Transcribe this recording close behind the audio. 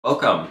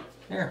Welcome.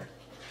 Here.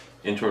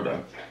 Intro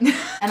done.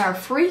 And are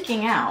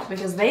freaking out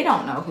because they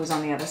don't know who's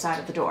on the other side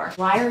of the door.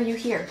 Why are you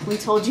here? We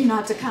told you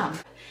not to come.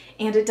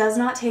 And it does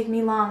not take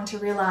me long to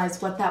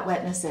realize what that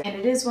wetness is. And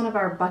it is one of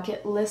our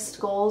bucket list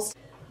goals.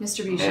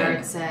 Mr.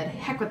 Bouchard said,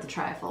 heck with the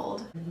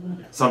trifold.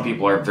 Some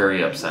people are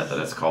very upset that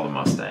it's called a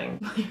Mustang.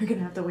 You're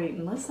gonna have to wait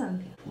and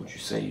listen. Would you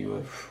say you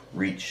have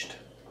reached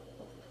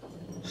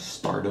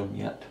stardom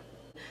yet?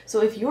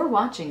 So if you're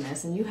watching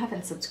this and you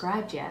haven't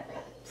subscribed yet,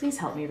 please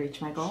help me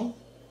reach my goal.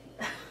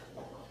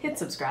 Hit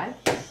subscribe.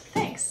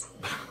 Thanks.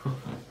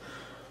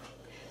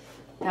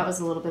 That was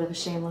a little bit of a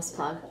shameless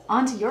plug.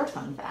 On to your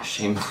fun fact.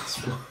 Shameless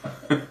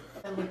plug.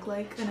 I look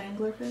like an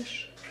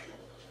anglerfish.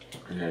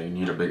 Yeah, you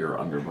need a bigger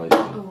underbite.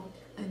 Oh,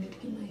 I need to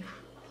get my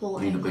whole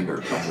You need a bigger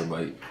anglerfish.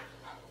 underbite.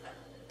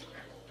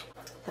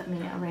 Let me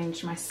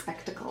arrange my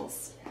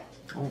spectacles.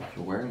 Oh,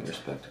 you're wearing your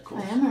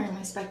spectacles. I am wearing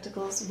my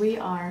spectacles. We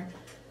are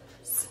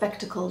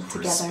spectacled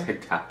We're together.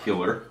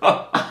 spectacular.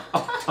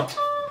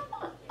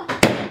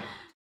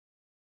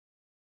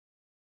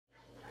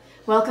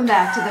 Welcome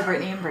back to the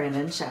Brittney and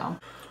Brandon Show.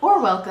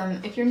 Or welcome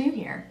if you're new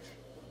here.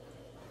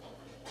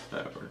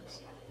 That works.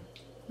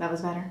 That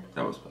was better?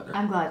 That was better.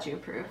 I'm glad you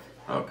approve.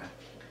 Okay.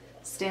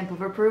 Stamp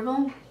of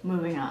approval,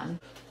 moving on.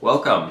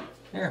 Welcome.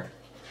 Here.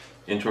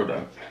 Intro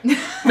done.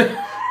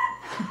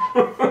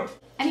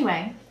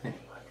 Anyway,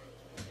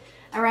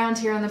 around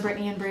here on the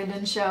Brittney and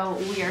Brandon Show,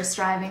 we are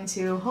striving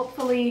to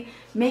hopefully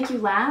make you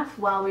laugh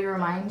while we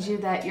remind you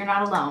that you're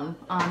not alone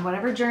on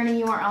whatever journey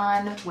you are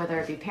on, whether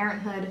it be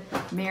parenthood,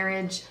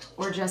 marriage,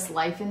 or just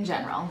life in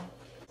general.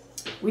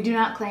 We do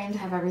not claim to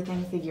have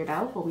everything figured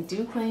out, but we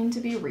do claim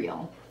to be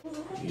real.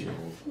 Real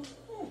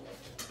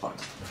fun.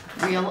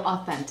 Real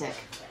authentic.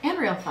 And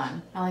real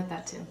fun. I like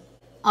that too.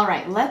 All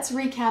right, let's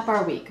recap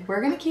our week.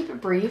 We're going to keep it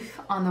brief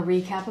on the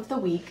recap of the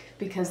week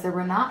because there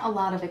were not a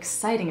lot of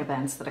exciting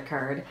events that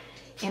occurred.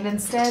 And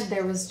instead,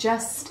 there was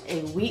just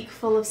a week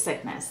full of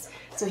sickness.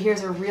 So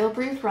here's a real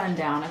brief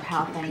rundown of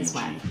how things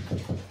went.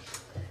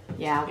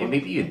 Yeah. It may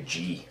be a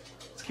G.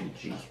 Let's keep it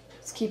G.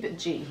 Let's keep it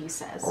G, he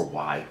says. Or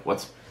Y.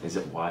 Is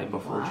it Y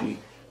before Y? G?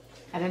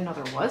 I didn't know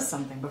there was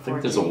something I before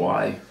think there's G. a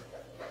Y.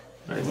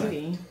 Anyway.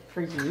 Maybe.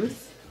 For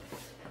youth.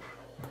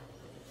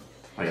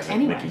 Oh yeah,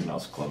 Anyway. Mickey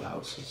Mouse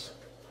Clubhouses.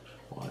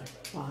 Y.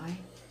 Why?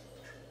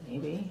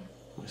 Maybe.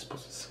 Am I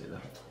supposed to say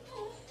that?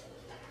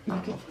 I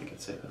don't know if I can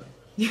say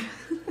that.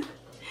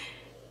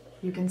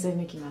 You can say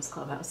Mickey Mouse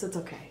Clubhouse. It's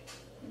okay.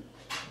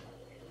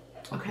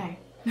 Okay.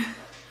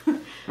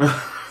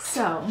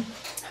 So,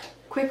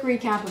 quick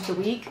recap of the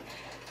week.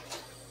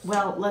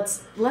 Well,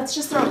 let's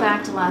just throw it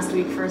back to last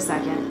week for a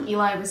second.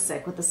 Eli was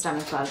sick with the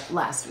stomach bug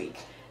last week.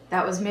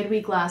 That was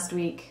midweek last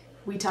week.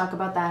 We talk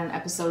about that in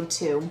episode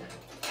 2.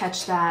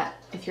 Catch that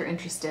if you're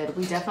interested.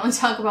 We definitely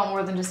talk about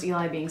more than just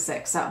Eli being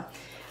sick. So,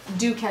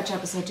 do catch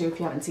episode 2 if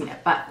you haven't seen it.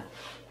 But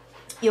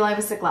Eli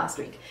was sick last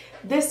week.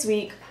 This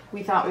week,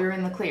 we thought we were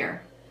in the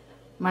clear.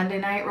 Monday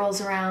night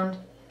rolls around,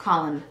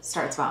 Colin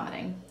starts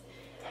vomiting.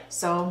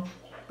 So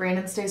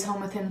Brandon stays home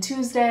with him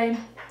Tuesday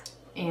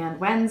and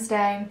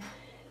Wednesday.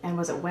 And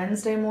was it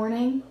Wednesday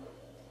morning?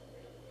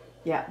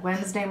 Yeah,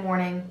 Wednesday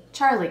morning,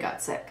 Charlie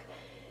got sick.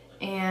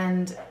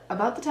 And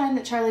about the time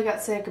that Charlie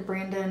got sick,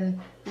 Brandon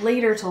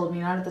later told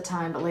me, not at the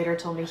time, but later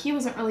told me he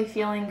wasn't really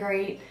feeling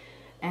great.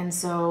 And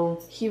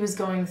so he was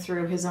going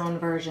through his own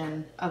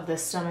version of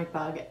this stomach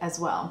bug as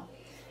well.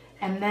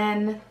 And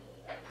then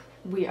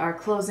we are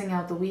closing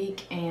out the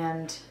week,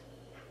 and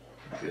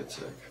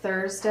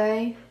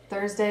Thursday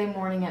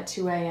morning at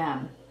 2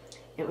 a.m.,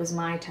 it was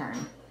my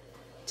turn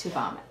to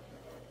vomit.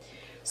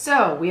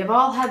 So we have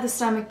all had the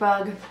stomach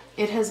bug.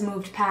 It has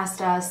moved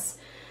past us.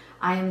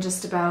 I am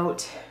just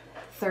about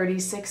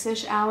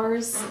 36-ish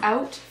hours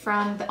out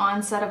from the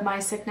onset of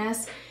my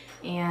sickness,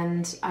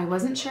 and I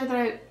wasn't sure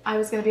that I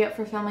was going to be up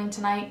for filming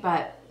tonight,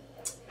 but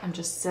I'm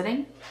just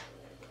sitting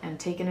and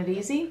taking it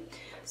easy.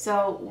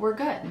 So we're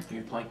good.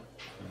 You'd like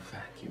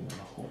vacuum the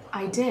whole house.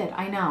 I did,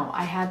 I know.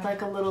 I had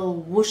like a little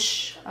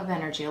whoosh of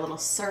energy, a little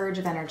surge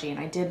of energy, and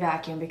I did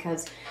vacuum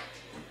because,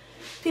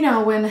 you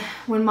know,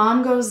 when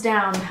mom goes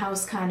down, the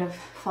house kind of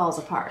falls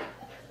apart.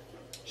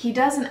 He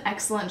does an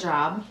excellent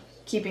job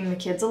keeping the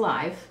kids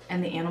alive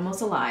and the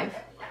animals alive,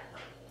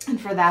 and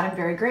for that I'm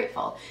very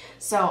grateful.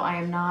 So I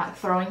am not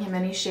throwing him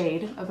any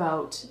shade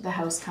about the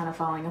house kind of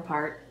falling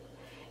apart.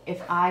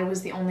 If I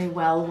was the only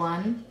well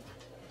one,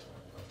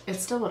 it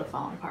still would have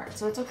fallen apart,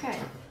 so it's okay.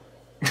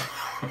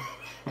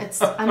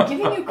 I'm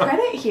giving you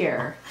credit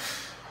here.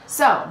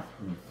 So,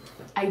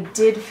 I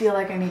did feel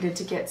like I needed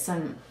to get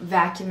some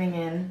vacuuming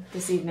in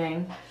this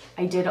evening.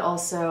 I did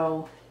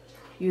also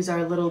use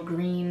our little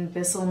green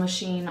Bissell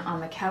machine on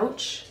the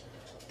couch.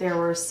 There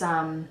were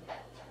some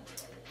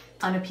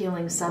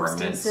unappealing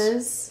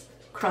substances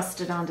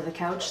crusted onto the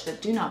couch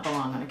that do not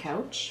belong on a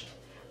couch.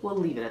 We'll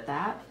leave it at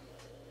that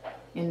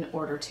in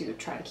order to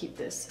try to keep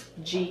this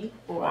G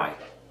or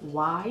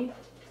Y.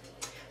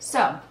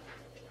 So,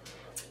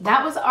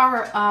 that was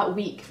our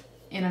week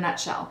in a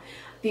nutshell.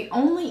 The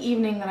only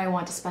evening that I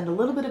want to spend a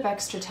little bit of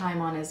extra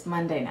time on is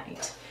Monday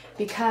night,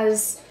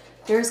 because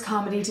there's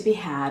comedy to be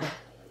had,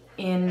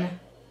 in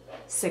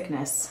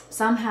sickness.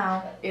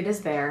 Somehow it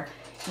is there,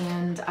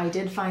 and I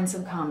did find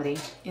some comedy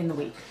in the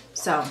week.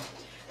 So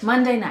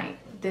Monday night,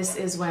 this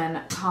is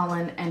when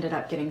Colin ended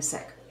up getting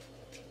sick.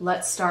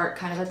 Let's start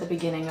kind of at the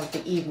beginning of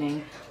the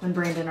evening when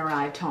Brandon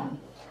arrived home.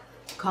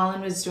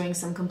 Colin was doing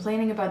some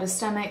complaining about his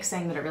stomach,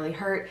 saying that it really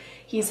hurt.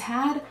 He's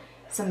had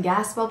some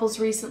gas bubbles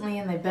recently,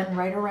 and they've been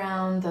right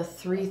around the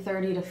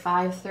 3:30 to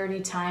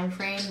 5:30 time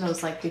frame,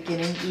 those like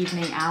beginning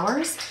evening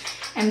hours.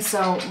 And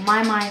so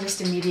my mind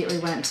just immediately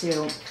went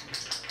to,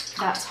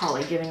 that's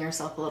Holly giving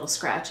herself a little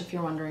scratch, if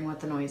you're wondering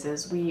what the noise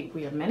is. We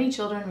have many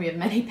children, we have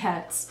many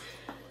pets.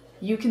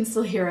 You can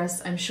still hear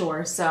us, I'm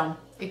sure, so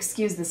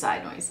excuse the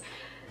side noise.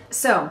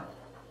 So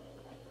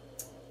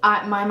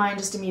my mind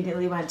just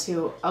immediately went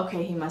to,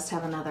 okay, he must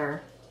have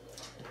another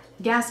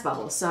gas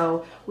bubble.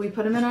 So we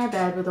put him in our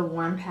bed with a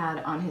warm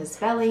pad on his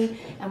belly,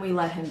 and we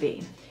let him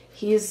be.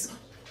 He's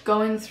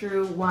going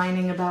through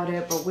whining about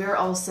it, but we're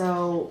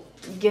also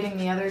getting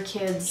the other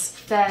kids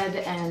fed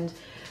and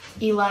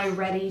Eli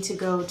ready to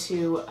go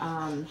to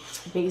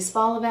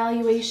baseball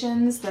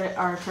evaluations that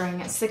are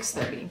occurring at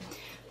 6:30.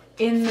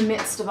 In the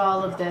midst of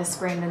all of this,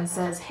 Brandon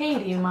says, hey,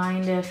 do you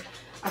mind if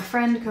a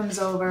friend comes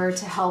over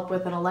to help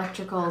with an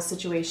electrical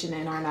situation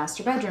in our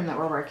master bedroom that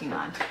we're working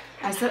on?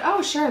 I said,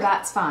 oh, sure,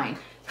 that's fine.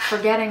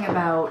 Forgetting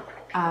about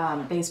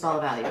baseball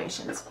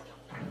evaluations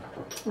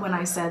when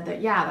I said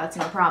that, yeah, that's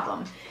no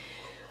problem.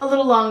 A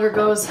little longer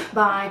goes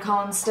by,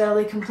 Colin's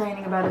steadily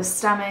complaining about his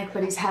stomach,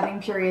 but he's having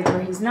periods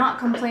where he's not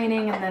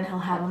complaining, and then he'll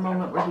have a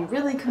moment where he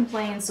really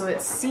complains, so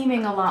it's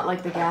seeming a lot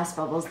like the gas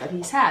bubbles that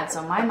he's had.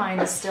 So my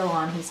mind is still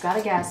on, he's got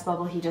a gas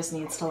bubble, he just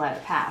needs to let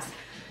it pass.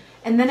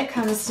 And then it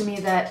comes to me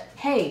that,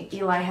 hey,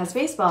 Eli has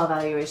baseball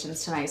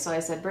evaluations tonight. So I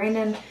said,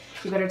 Brandon,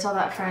 you better tell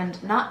that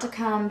friend not to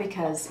come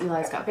because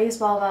Eli's got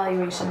baseball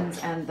evaluations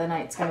and the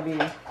night's going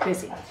to be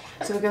busy.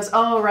 So he goes,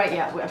 oh, right,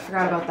 yeah, I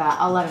forgot about that.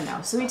 I'll let him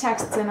know. So he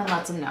texts him and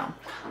lets him know.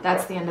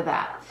 That's the end of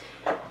that.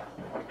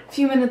 A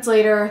few minutes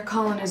later,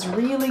 Colin is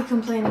really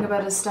complaining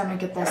about his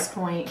stomach at this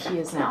point. He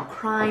is now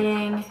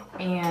crying,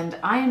 and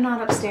I am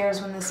not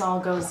upstairs when this all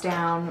goes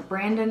down.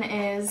 Brandon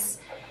is.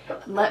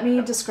 Let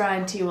me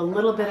describe to you a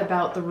little bit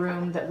about the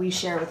room that we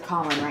share with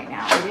Colin right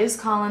now. It is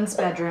Colin's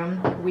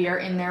bedroom. We are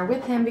in there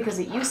with him because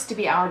it used to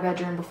be our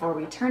bedroom before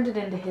we turned it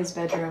into his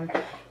bedroom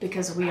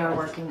because we are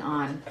working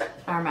on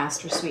our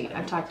master suite.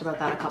 I've talked about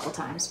that a couple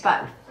times,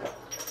 but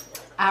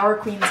our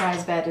queen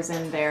size bed is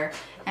in there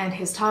and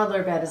his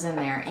toddler bed is in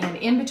there. And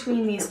in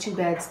between these two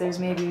beds, there's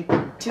maybe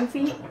 2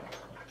 feet?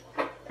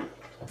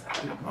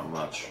 Not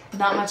much.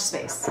 Not much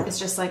space. It's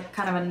just like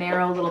kind of a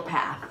narrow little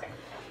path.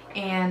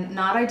 And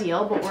not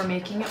ideal, but we're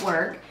making it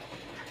work.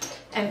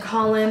 And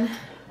Colin,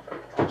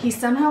 he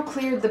somehow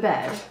cleared the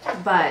bed,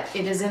 but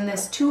it is in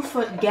this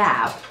 2-foot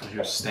gap. He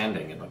was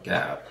standing in the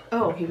gap.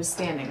 Oh, he was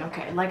standing,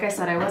 okay. Like I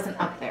said, I wasn't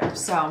up there,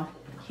 so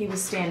he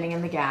was standing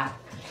in the gap.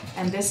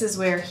 And this is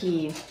where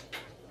he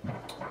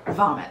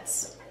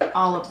vomits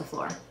all over the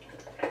floor.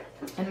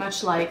 And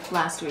much like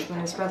last week when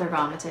his brother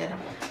vomited,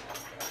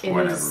 it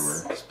went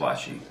is everywhere,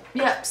 splashy.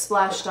 Yep,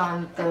 splashed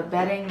on the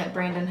bedding that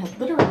Brandon had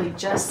literally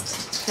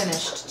just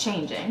finished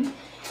changing,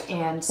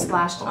 and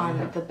splashed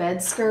on the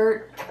bed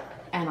skirt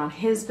and on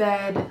his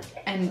bed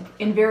and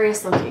in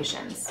various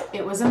locations.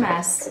 It was a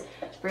mess.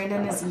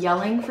 Brandon is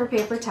yelling for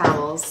paper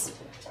towels.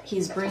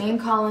 He's bringing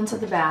Colin to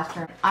the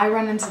bathroom. I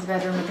run into the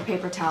bedroom with the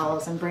paper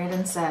towels, and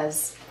Brandon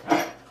says,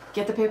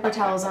 get the paper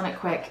towels on it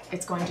quick.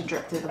 It's going to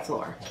drip through the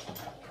floor.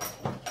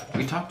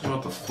 We talked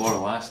about the floor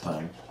last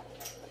time.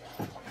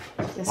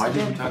 Yes, Why we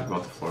did did. we talk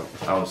about the floor?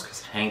 That was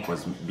because Hank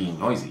was being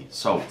noisy.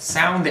 So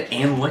sound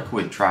and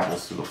liquid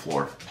travels through the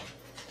floor.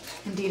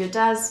 Indeed it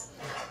does.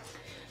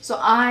 So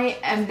I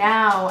am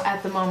now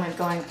at the moment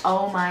going,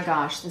 oh my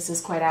gosh, this is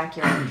quite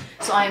accurate.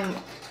 So I'm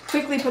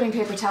quickly putting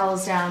paper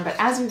towels down, but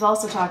as we've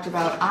also talked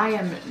about, I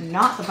am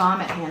not the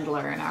vomit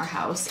handler in our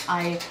house.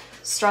 I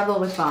struggle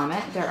with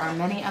vomit. There are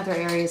many other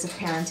areas of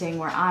parenting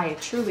where I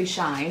truly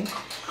shine.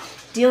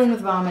 Dealing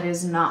with vomit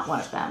is not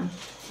one of them.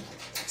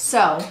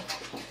 So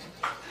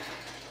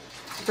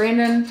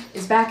Brandon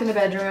is back in the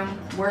bedroom,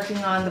 working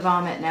on the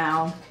vomit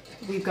now.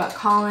 We've got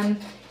Colin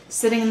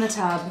sitting in the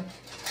tub.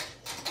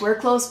 We're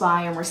close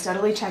by and we're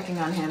steadily checking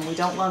on him. We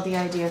don't love the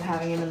idea of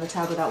having him in the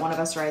tub without one of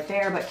us right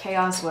there, but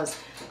chaos was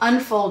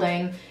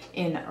unfolding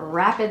in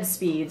rapid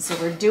speed, so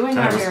we're doing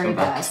our very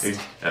best. It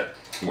get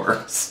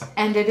worse.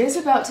 And it is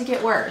about to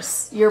get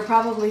worse. You're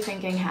probably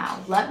thinking how.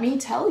 Let me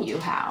tell you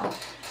how.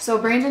 So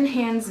Brandon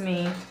hands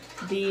me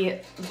the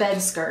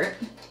bed skirt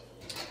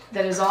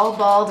that is all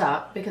balled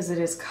up because it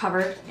is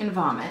covered in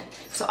vomit.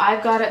 So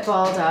I've got it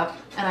balled up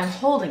and I'm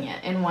holding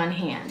it in one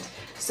hand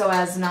so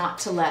as not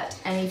to let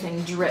anything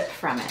drip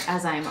from it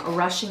as I'm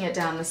rushing it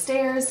down the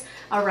stairs,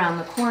 around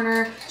the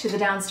corner, to the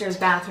downstairs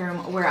bathroom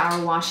where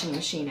our washing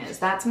machine is.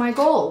 That's my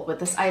goal with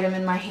this item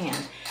in my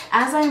hand.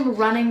 As I'm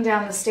running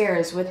down the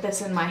stairs with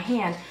this in my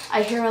hand,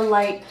 I hear a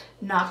light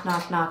knock,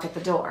 knock, knock at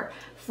the door.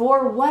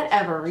 For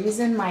whatever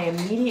reason, my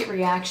immediate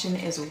reaction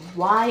is,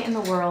 why in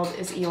the world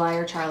is Eli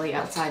or Charlie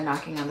outside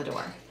knocking on the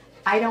door?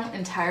 I don't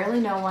entirely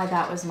know why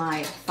that was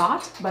my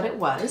thought, but it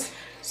was.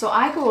 So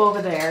I go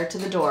over there to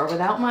the door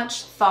without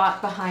much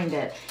thought behind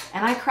it,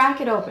 and I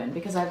crack it open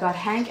because I've got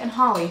Hank and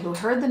Holly who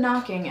heard the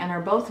knocking and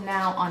are both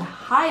now on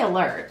high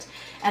alert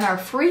and are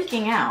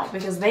freaking out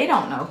because they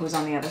don't know who's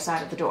on the other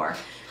side of the door.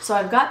 So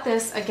I've got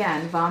this,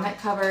 again,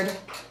 vomit-covered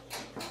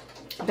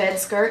bed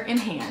skirt in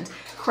hand,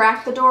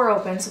 crack the door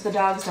open so the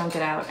dogs don't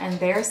get out, and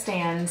there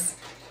stands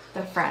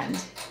the friend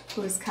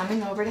who is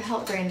coming over to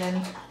help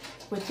Brandon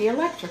with the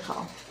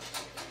electrical.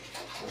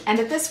 And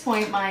at this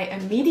point, my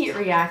immediate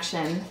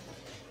reaction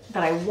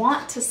that I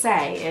want to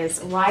say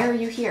is, why are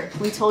you here?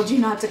 We told you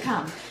not to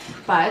come.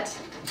 But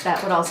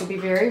that would also be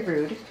very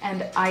rude,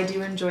 and I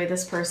do enjoy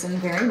this person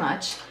very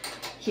much.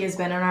 He has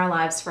been in our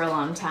lives for a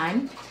long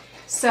time.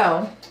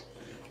 So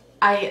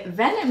I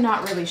then am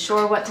not really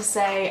sure what to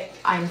say.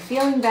 I'm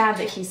feeling bad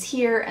that he's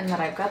here and that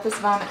I've got this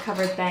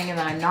vomit-covered thing and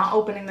that I'm not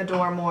opening the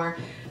door more.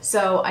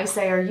 So I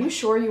say, are you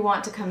sure you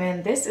want to come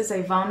in? This is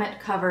a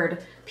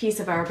vomit-covered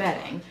piece of our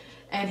bedding.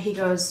 And he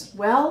goes,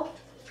 well,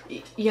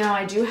 you know,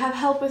 I do have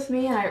help with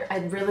me, and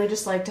I'd really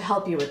just like to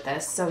help you with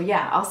this. So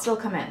yeah, I'll still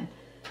come in.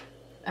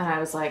 And I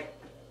was like,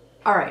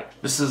 all right.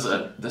 This is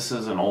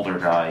an older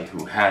guy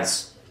who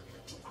has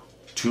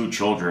 2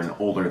 children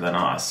older than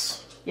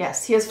us.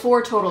 Yes, he has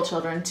 4 total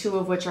children, 2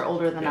 of which are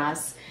older than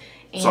us.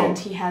 And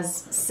he has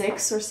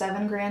 6 or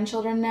 7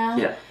 grandchildren now.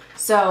 Yeah.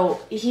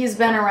 So he's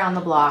been around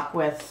the block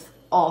with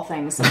all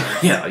things.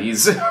 Yeah,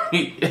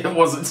 it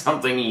wasn't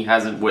something he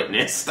hasn't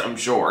witnessed, I'm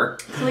sure.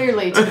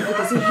 Clearly, too,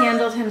 because he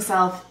handled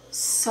himself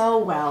so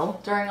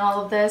well during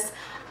all of this.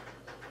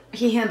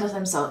 He handled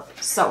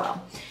himself so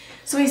well.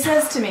 So he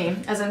says to me,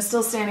 as I'm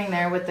still standing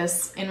there with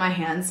this in my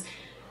hands,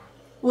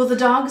 will the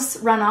dogs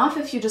run off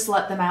if you just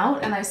let them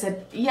out? And I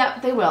said, yeah,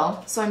 they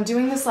will. So I'm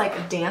doing this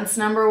like dance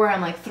number where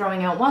I'm like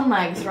throwing out one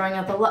leg, throwing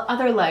out the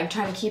other leg,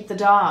 trying to keep the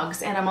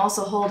dogs, and I'm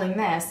also holding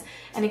this.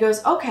 And he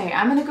goes, okay,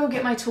 I'm gonna go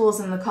get my tools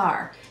in the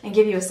car and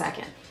give you a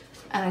second.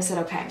 And I said,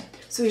 okay.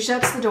 So he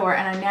shuts the door,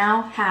 and I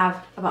now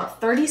have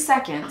about 30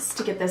 seconds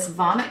to get this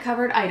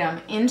vomit-covered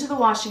item into the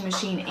washing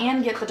machine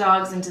and get the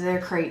dogs into their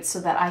crates so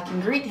that I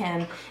can greet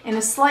him in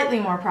a slightly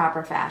more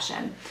proper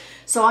fashion.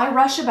 So I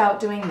rush about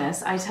doing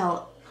this. I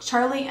tell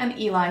Charlie and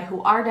Eli,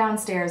 who are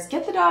downstairs,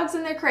 get the dogs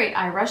in their crate.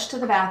 I rush to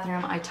the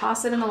bathroom, I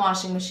toss it in the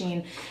washing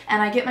machine,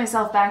 and I get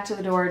myself back to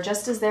the door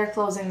just as they're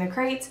closing the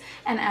crates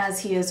and as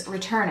he is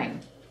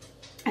returning.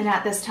 And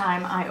at this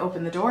time, I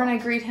open the door and I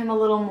greet him a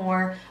little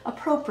more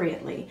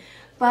appropriately.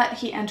 But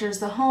he enters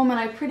the home, and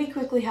I pretty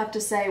quickly have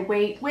to say,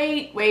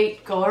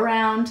 wait, go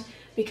around,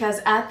 because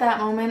at that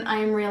moment I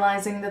am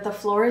realizing that the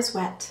floor is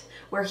wet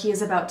where he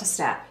is about to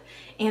step.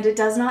 And it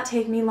does not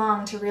take me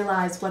long to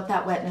realize what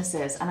that wetness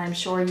is, and I'm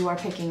sure you are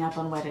picking up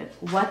on what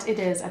it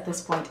is at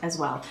this point as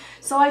well.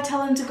 So I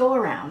tell him to go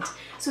around.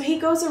 So he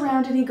goes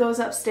around and he goes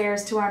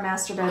upstairs to our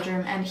master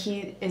bedroom, and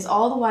he is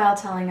all the while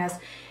telling us,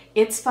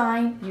 it's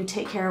fine, you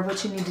take care of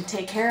what you need to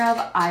take care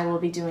of, I will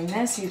be doing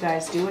this, you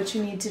guys do what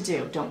you need to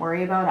do, don't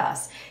worry about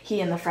us.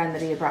 He and the friend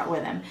that he had brought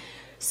with him.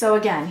 So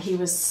again, he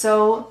was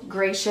so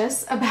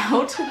gracious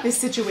about the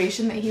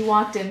situation that he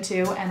walked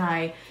into, and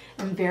I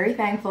am very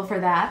thankful for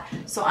that.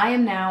 So I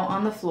am now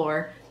on the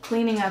floor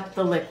cleaning up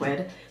the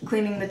liquid,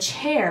 cleaning the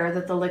chair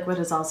that the liquid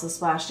has also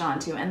splashed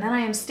onto, and then I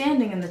am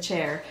standing in the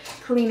chair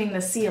cleaning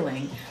the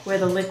ceiling where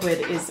the liquid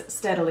is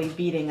steadily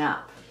beating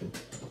up.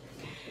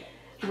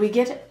 We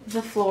get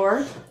the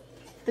floor,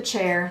 the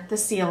chair, the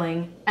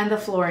ceiling, and the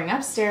flooring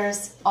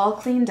upstairs all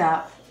cleaned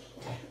up.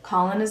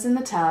 Colin is in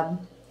the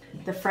tub.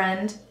 The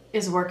friend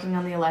is working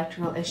on the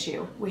electrical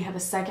issue. We have a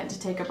second to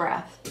take a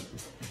breath.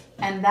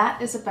 And that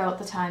is about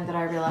the time that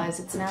I realize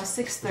it's now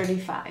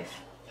 6:35.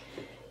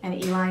 And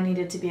Eli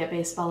needed to be at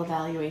baseball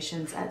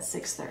evaluations at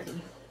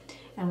 6:30.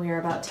 And we are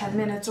about 10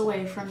 minutes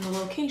away from the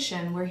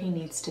location where he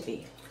needs to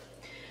be.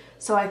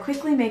 So I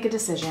quickly make a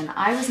decision.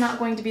 I was not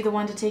going to be the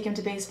one to take him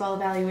to baseball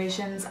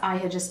evaluations. I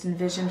had just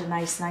envisioned a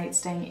nice night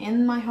staying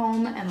in my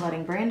home and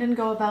letting Brandon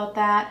go about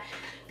that.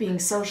 Being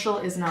social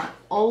is not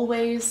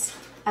always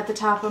at the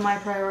top of my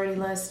priority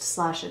list,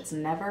 / it's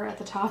never at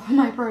the top of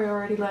my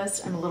priority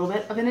list. I'm a little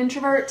bit of an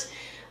introvert.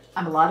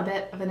 I'm a lot of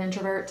bit of an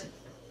introvert.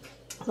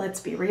 Let's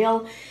be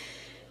real.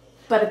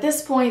 But at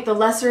this point, the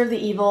lesser of the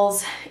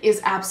evils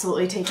is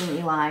absolutely taking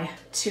Eli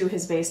to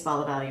his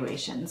baseball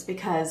evaluations,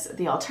 because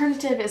the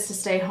alternative is to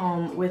stay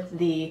home with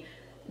the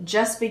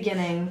just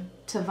beginning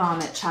to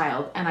vomit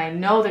child, and I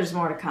know there's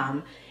more to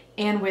come,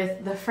 and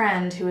with the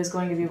friend who is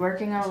going to be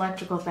working on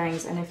electrical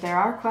things, and if there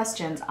are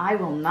questions, I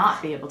will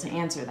not be able to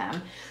answer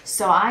them.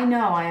 So I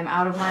know I am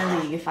out of my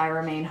league if I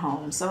remain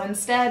home. So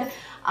instead,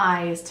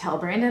 I tell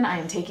Brandon I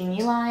am taking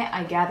Eli,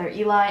 I gather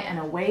Eli, and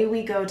away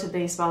we go to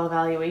baseball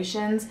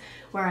evaluations,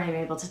 where I am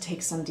able to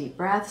take some deep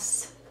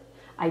breaths.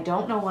 I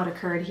don't know what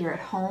occurred here at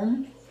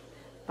home,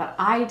 but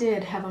I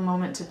did have a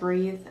moment to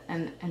breathe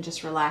and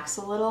just relax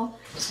a little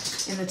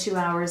in the 2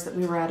 hours that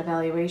we were at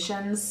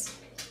evaluations,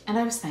 and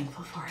I was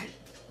thankful for it.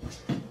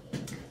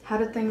 How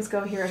did things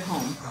go here at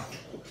home?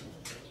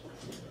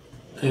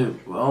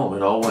 Well,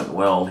 it all went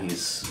well.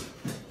 He's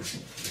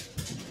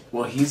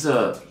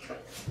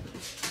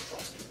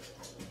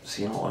Is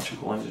he an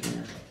electrical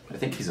engineer? I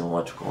think he's an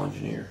electrical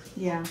engineer.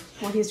 Yeah.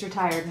 Well, he's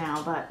retired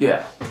now, but...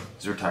 Yeah,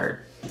 he's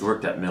retired. He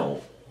worked at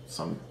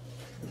some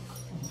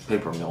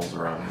paper mills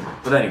around here.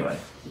 But anyway,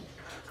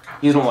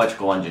 he's an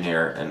electrical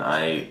engineer, and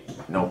I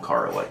know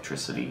car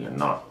electricity and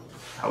not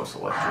house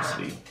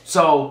electricity.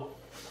 So,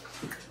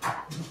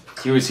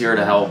 he was here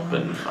to help,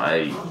 and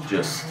I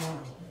just...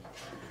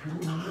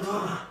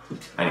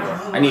 Anyway,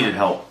 I needed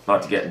help,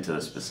 not to get into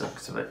the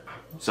specifics of it.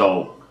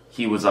 So,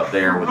 he was up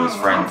there with his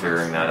friend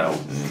figuring that out,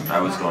 and I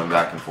was going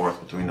back and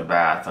forth between the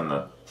bath and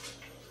the...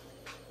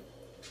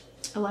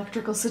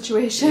 electrical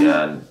situation.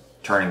 Yeah, and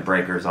turning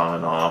breakers on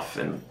and off,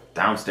 and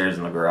downstairs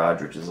in the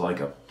garage, which is like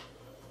a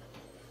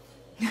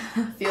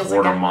Feels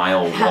quarter like a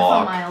mile half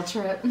walk. a mile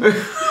trip.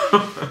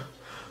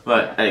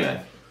 But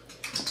anyway.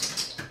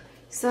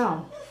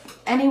 So,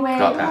 anyway,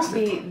 Got past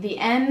it. the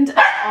end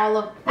of all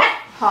of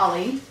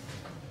Holly.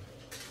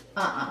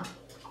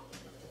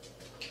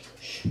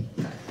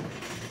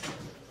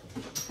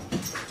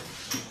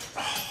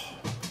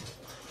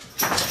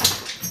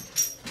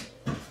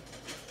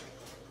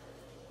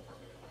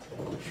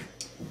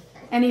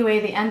 Anyway,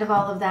 the end of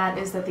all of that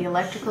is that the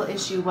electrical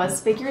issue was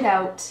figured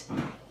out,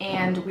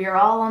 and we are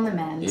all on the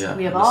mend. Yeah,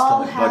 we have the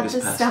all stomach had bug is the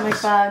past stomach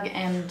us. bug,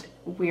 and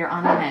we are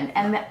on the mend.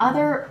 And the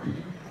other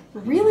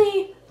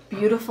really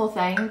beautiful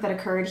thing that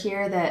occurred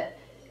here that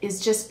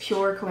is just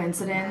pure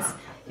coincidence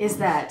is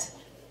that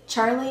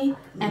Charlie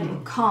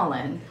and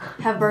Colin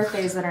have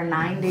birthdays that are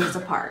 9 days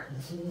apart.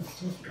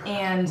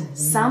 And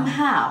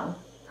somehow,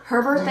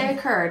 her birthday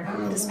occurred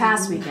this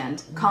past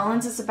weekend.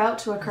 Colin's is about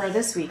to occur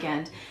this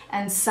weekend.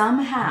 And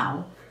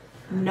somehow,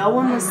 no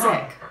one was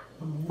sick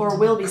or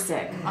will be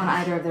sick on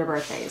either of their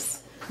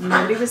birthdays.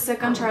 Nobody was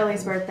sick on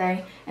Charlie's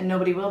birthday, and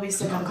nobody will be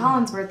sick on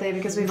Colin's birthday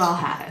because we've all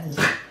had it.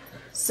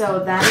 So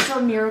that is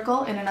a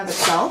miracle in and of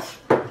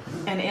itself.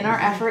 And in our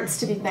efforts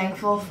to be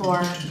thankful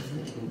for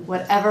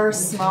whatever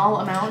small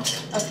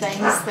amount of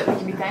things that we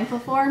can be thankful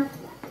for,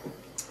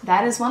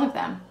 that is one of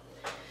them.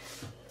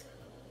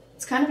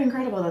 It's kind of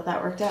incredible that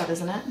that worked out,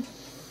 isn't it?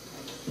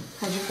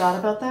 Had you thought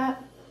about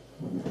that?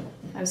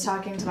 I was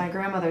talking to my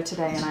grandmother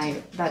today,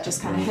 and that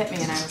just kind of hit me,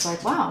 and I was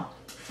like, wow,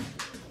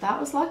 that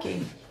was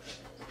lucky.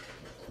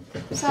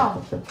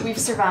 So, we've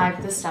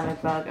survived the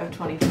stomach bug of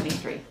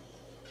 2023.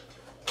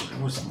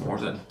 It was more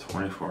than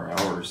 24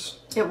 hours.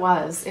 It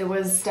was. It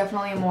was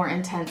definitely a more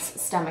intense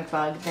stomach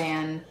bug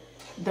than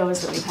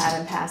those that we've had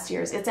in past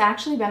years. It's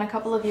actually been a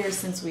couple of years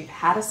since we've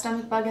had a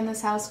stomach bug in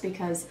this house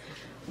because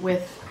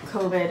with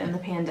COVID and the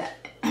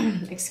pandemic,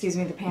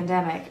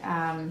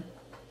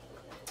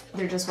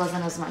 there just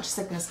wasn't as much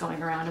sickness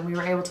going around, and we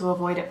were able to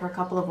avoid it for a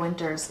couple of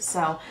winters.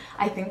 So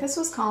I think this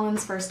was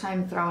Colin's first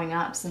time throwing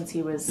up since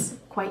he was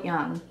quite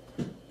young.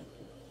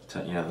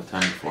 Yeah, the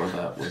time before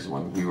that was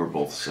when we were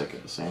both sick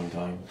at the same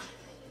time.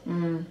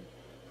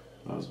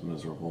 That was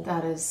miserable.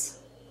 That's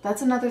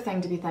another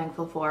thing to be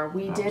thankful for.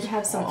 We did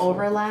have some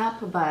overlap,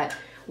 but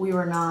we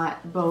were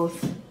not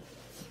both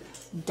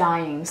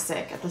dying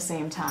sick at the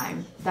same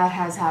time. That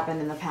has happened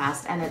in the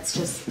past, and it's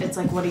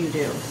like, what do?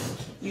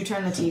 You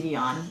turn the TV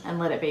on and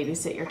let it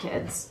babysit your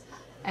kids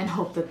and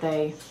hope that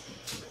they...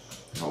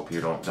 Hope you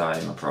don't die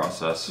in the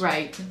process.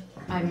 Right.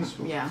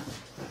 Yeah.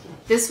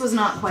 This was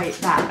not quite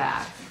that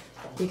bad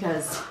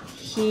because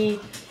he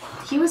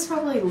was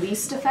probably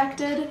least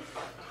affected,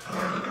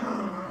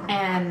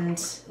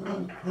 and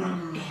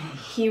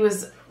he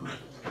was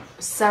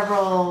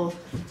several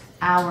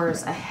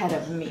hours ahead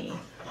of me.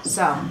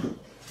 So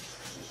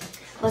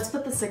let's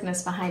put the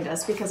sickness behind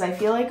us because I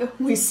feel like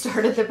we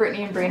started the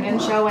Brittney and Brandon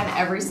show, and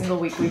every single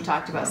week we've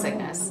talked about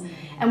sickness.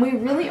 And we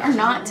really are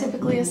not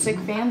typically a sick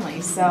family,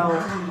 so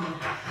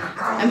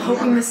I'm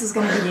hoping this is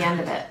going to be the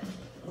end of it.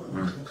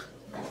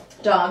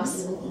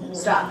 Dogs,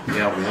 stop.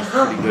 Yeah, we have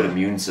pretty good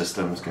immune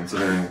systems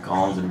considering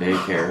Colin's in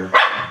daycare.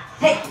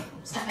 Hey,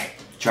 stop it.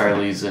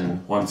 Charlie's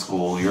in one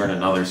school, you're in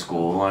another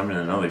school, I'm in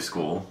another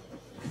school.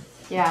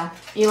 Yeah,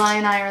 Eli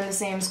and I are in the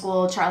same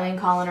school, Charlie and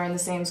Colin are in the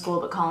same school,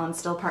 but Colin's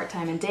still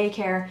part-time in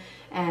daycare,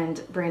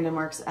 and Brandon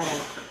works at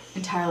an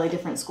entirely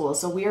different school.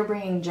 So we are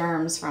bringing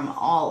germs from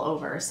all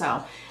over.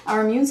 So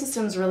our immune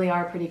systems really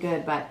are pretty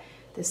good, but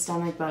this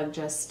stomach bug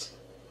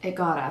it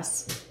got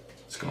us.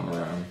 It's going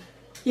around.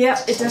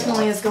 Yep, it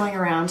definitely is going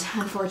around,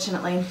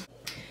 unfortunately.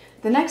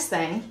 The next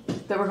thing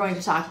that we're going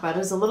to talk about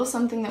is a little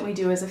something that we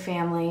do as a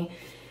family.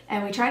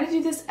 And we try to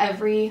do this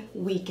every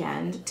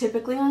weekend,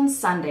 typically on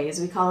Sundays.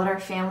 We call it our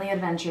Family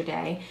Adventure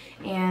Day.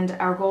 And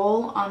our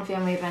goal on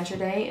Family Adventure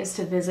Day is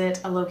to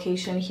visit a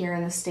location here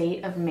in the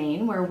state of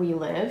Maine where we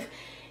live.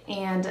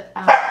 And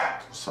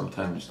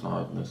sometimes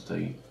not in the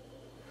state.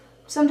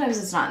 Sometimes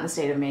it's not in the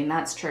state of Maine,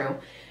 that's true.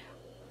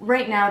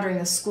 Right now during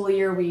the school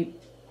year, we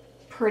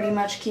pretty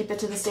much keep it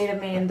to the state of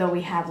Maine, though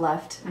we have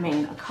left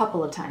Maine a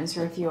couple of times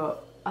for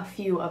a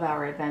few of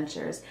our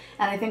adventures.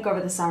 And I think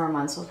over the summer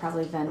months we'll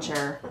probably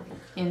venture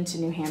into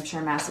New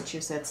Hampshire,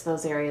 Massachusetts,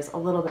 those areas a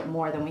little bit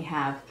more than we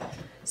have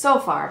so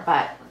far.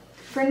 But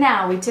for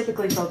now, we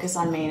typically focus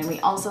on Maine, and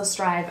we also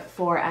strive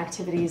for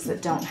activities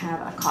that don't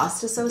have a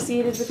cost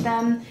associated with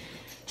them,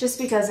 just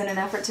because in an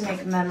effort to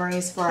make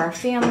memories for our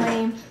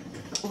family,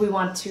 we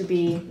want to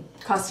be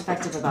cost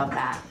effective about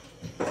that.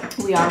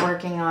 We are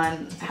working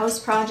on house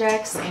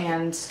projects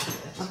and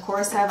of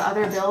course have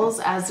other bills,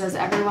 as does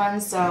everyone.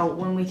 So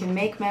when we can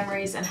make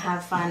memories and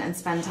have fun and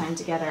spend time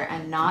together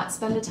and not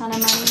spend a ton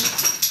of money,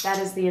 that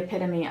is the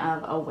epitome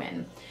of a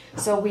win.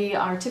 So we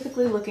are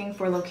typically looking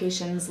for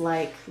locations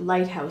like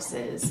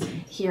lighthouses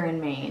here in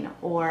Maine,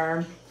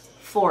 or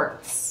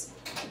forts,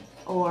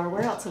 or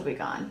where else have we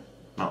gone?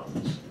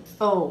 Mountains.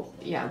 Oh,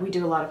 yeah, we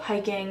do a lot of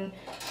hiking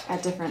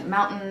at different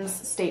mountains,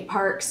 state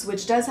parks,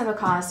 which does have a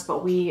cost,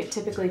 but we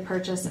typically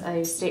purchase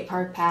a state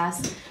park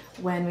pass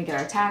when we get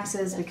our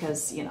taxes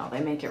because, you know, they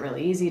make it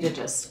really easy to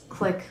just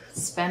click,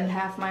 spend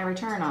half my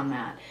return on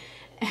that.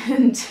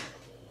 And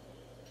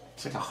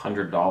it's like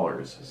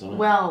 $100, isn't it?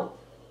 Well,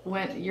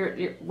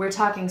 when we're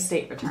talking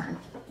state return.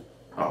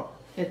 Oh,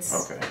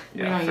 it's okay.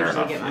 We Yeah, don't fair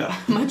usually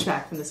enough, get much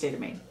back from the state of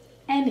Maine.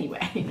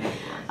 Anyway,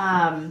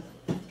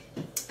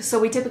 so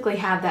we typically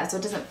have that, so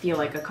it doesn't feel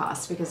like a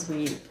cost because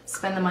we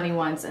spend the money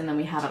once and then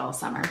we have it all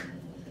summer.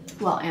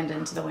 Well, and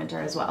into the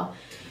winter as well.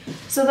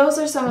 So those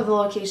are some of the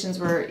locations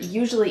we're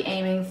usually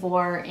aiming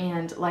for,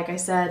 and like I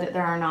said,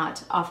 there are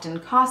not often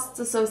costs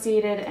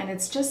associated, and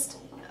it's just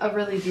a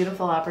really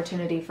beautiful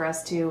opportunity for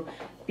us to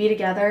be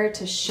together,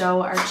 to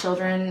show our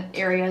children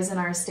areas in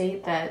our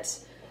state that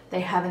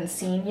they haven't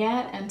seen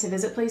yet, and to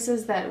visit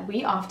places that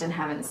we often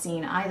haven't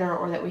seen either,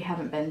 or that we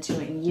haven't been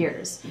to in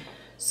years.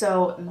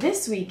 So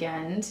this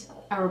weekend,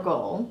 our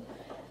goal,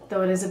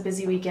 though it is a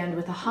busy weekend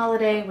with a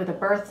holiday, with a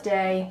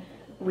birthday,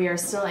 we are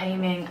still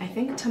aiming, I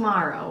think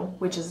tomorrow,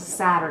 which is a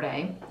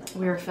Saturday.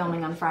 We are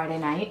filming on Friday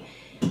night.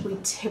 We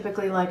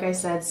typically, like I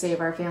said, save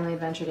our family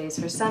adventure days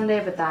for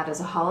Sunday, but that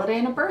is a holiday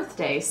and a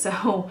birthday.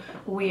 So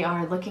we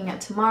are looking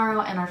at tomorrow,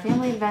 and our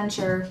family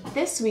adventure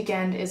this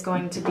weekend is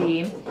going to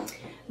be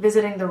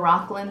visiting the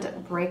Rockland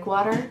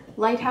Breakwater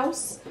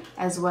Lighthouse,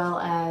 as well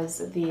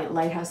as the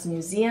Lighthouse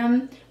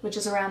Museum, which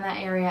is around that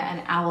area,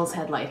 and Owl's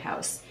Head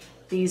Lighthouse.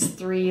 These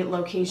three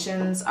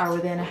locations are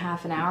within a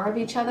half an hour of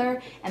each other,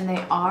 and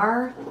they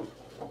are,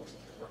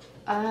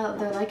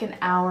 they're like an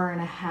hour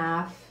and a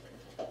half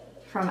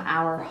from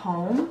our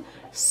home.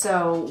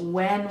 So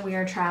when we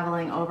are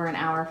traveling over an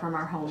hour from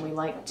our home, we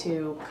like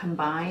to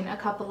combine a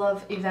couple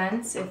of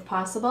events if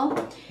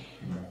possible.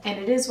 And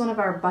it is one of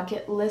our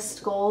bucket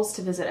list goals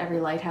to visit every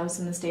lighthouse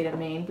in the state of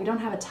Maine. We don't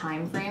have a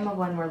time frame of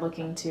when we're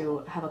looking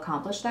to have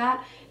accomplished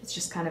that. It's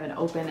just kind of an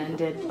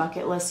open-ended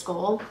bucket list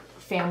goal,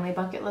 family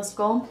bucket list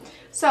goal.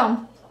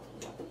 So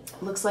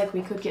looks like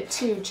we could get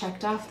 2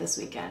 checked off this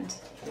weekend.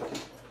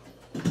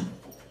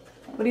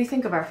 What do you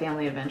think of our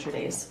family adventure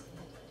days?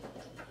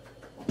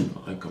 I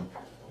like them.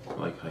 I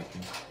like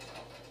hiking.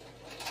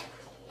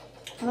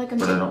 I like them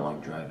But too. I don't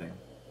like driving.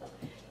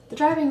 The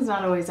driving's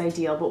not always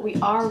ideal, but we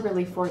are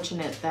really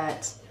fortunate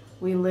that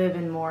we live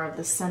in more of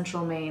the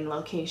central Maine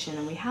location,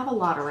 and we have a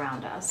lot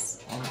around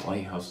us. All the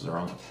lighthouses are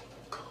on the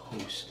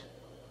coast.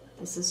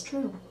 This is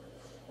true.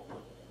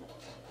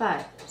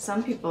 But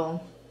some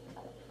people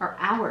are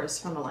hours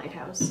from a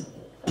lighthouse.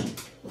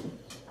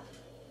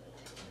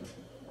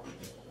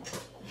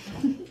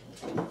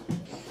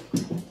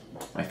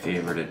 My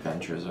favorite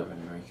adventures are when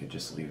you could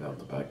just leave out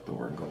the back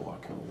door and go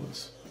walk in the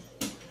woods.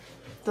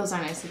 Those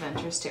are nice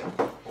adventures too.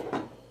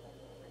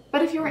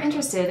 But if you were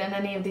interested in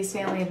any of these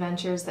family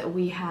adventures that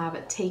we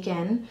have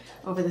taken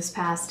over this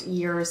past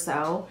year or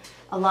so,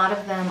 a lot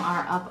of them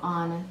are up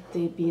on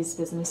the Bees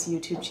Business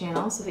YouTube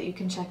channel so that you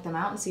can check them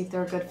out and see if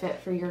they're a good fit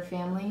for your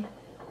family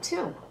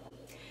too.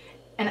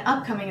 An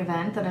upcoming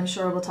event that I'm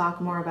sure we'll talk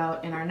more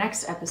about in our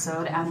next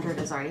episode after it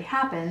has already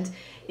happened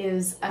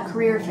is a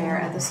career fair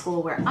at the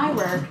school where I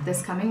work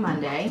this coming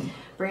Monday.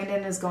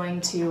 Brandon is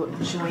going to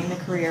join the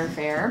career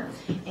fair,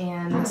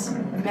 and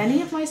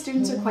many of my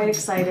students are quite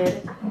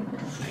excited.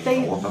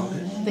 They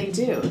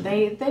do.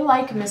 They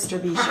like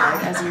Mr.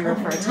 Bouchard, as we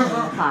refer to him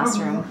in the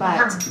classroom,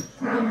 but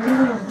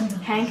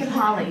Hank and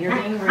Holly, you're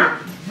being rude.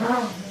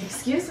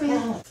 Excuse me.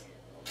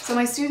 So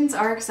my students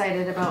are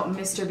excited about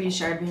Mr.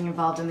 Bouchard being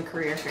involved in the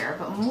career fair,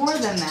 but more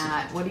than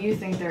that, what do you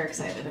think they're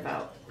excited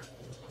about?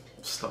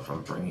 Stuff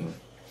I'm bringing.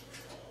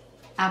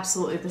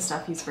 Absolutely the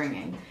stuff he's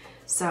bringing.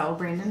 So,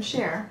 Brandon,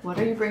 share. What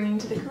are you bringing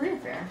to the career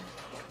fair?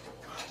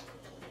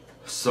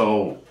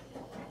 So,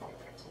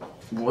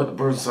 what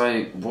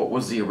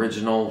was the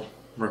original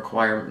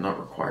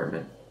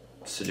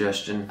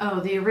suggestion?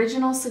 Oh, the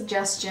original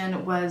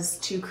suggestion was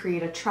to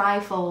create a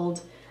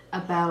trifold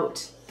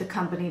about the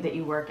company that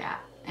you work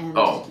at. And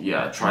oh,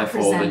 yeah,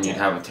 trifold, and you'd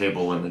have a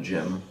table in the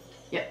gym.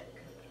 Yep.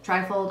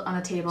 Trifold on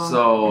a table.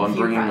 So, I'm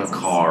few bringing prizes. a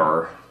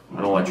car,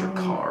 an electric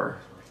car.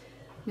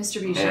 Mr.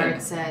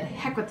 Bouchard said,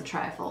 heck with the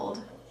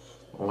trifold.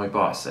 Well, my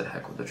boss said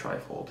heck with the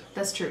trifold.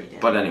 That's true, he did.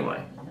 But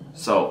anyway,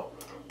 so...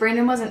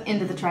 Brandon wasn't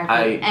into the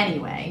trifold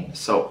anyway.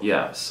 So,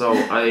 yeah, so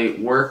I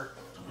work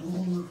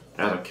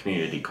at a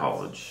community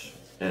college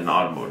in an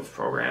automotive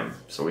program.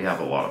 So we have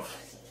a lot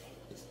of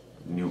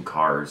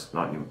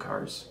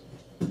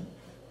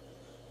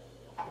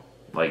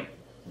like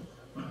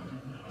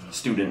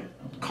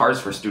cars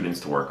for students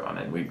to work on.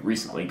 And we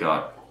recently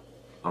got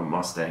a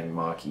Mustang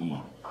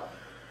Mach-E.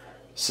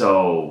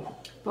 So...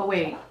 But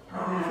wait,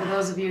 for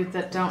those of you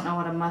that don't know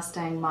what a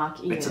Mustang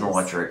Mach-E is... It's an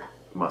electric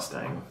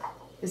Mustang.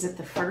 Is it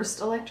the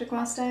first electric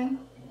Mustang?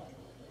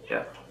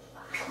 Yeah.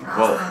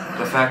 Well,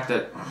 the fact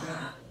that...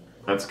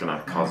 That's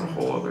gonna cause a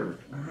whole other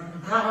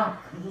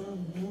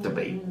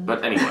debate.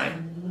 But anyway,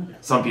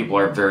 some people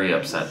are very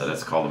upset that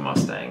it's called a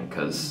Mustang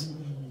because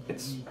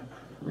it's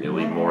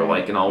really more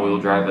like an all-wheel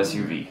drive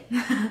SUV.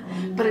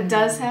 But it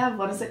does have,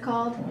 what is it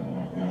called?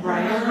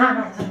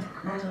 Bridle?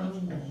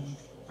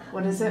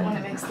 What is it when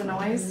it makes the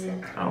noise?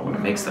 Oh, when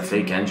it makes the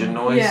fake engine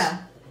noise? Yeah.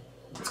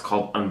 It's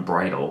called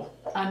unbridle.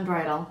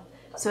 Unbridle.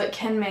 So it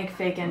can make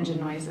fake engine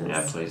noises.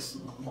 Yeah, it plays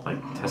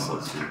like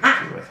Teslas do too,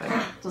 I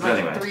think. So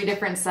there's like 3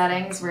 different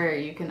settings where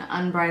you can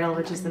unbridle,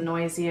 which is the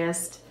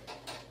noisiest,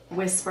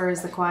 whisper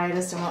is the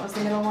quietest, and what was the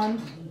middle one?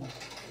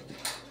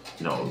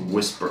 No,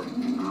 whisper.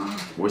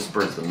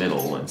 Whisper is the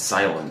middle, and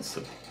silence.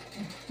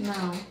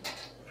 No.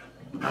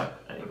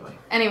 Anyway.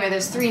 Anyway,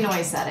 there's 3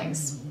 noise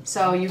settings,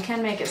 so you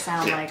can make it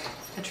sound like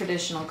a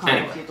traditional car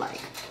if you'd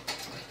like.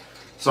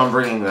 So I'm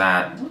bringing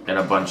that and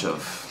a bunch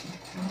of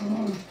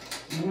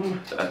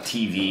a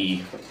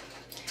TV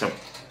to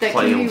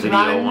play a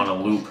video on a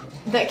loop.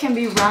 That can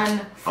be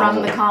run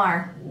from the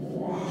car.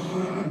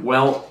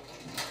 Well,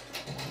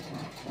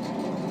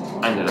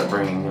 I ended up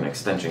bringing an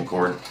extension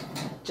cord.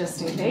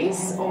 Just in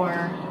case,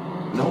 or?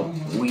 No,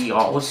 we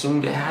all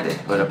assumed it had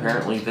it, but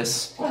apparently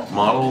this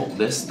model,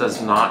 this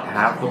does not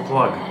have the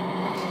plug.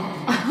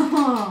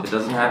 It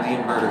doesn't have the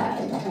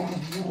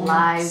inverter.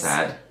 Lies.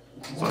 Sad.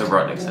 So I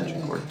brought an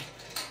extension cord.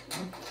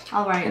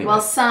 All right. Anyway.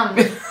 Well, some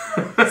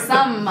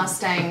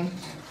Mustang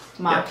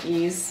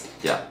Mach-E's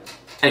Yeah.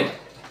 Anyway,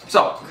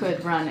 so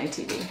could run a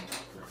TV.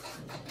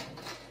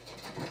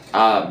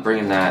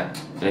 bringing that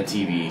and a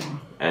TV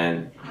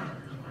and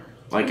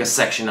like a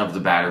section of the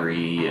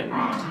battery and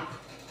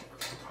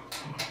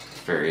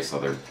various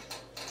other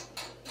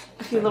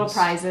a few little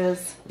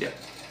prizes. Yeah.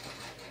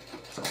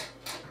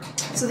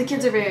 So the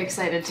kids are very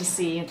excited to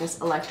see this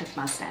electric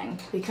Mustang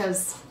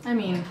because, I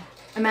mean,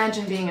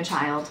 imagine being a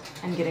child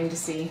and getting to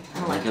see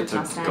an electric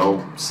Mustang.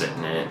 Go sit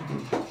in it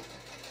and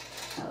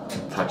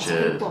touch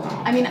it. Cool.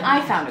 I mean,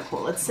 I found it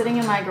cool. It's sitting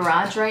in my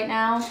garage right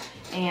now,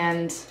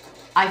 and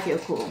I feel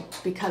cool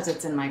because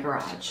it's in my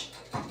garage.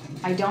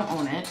 I don't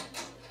own it.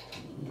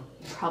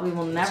 Probably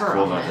will never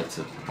own it. It's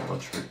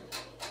electric.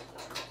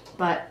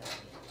 But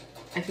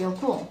I feel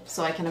cool,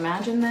 so I can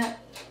imagine that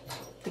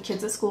the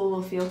kids at school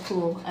will feel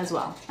cool as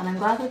well. And I'm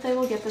glad that they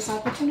will get this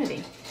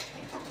opportunity.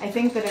 I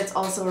think that it's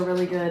also a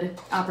really good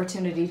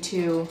opportunity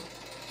to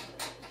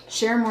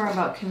share more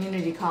about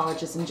community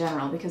colleges in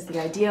general, because the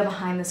idea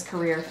behind this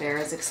career fair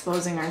is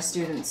exposing our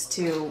students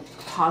to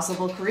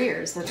possible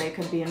careers that they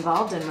could be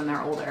involved in when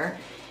they're older.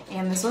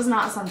 And this was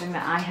not something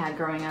that I had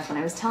growing up, and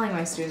I was telling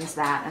my students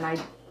that, and I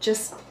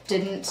just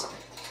didn't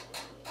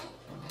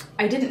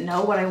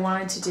know what I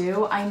wanted to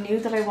do. I knew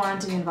that I wanted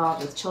to be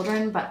involved with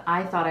children, but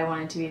I thought I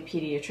wanted to be a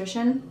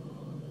pediatrician.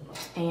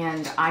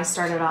 And I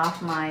started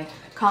off my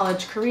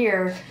college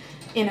career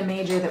in a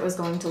major that was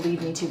going to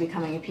lead me to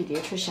becoming a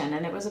pediatrician.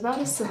 And it was about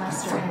a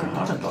semester in. I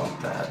forgot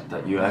about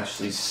that you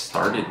actually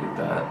started with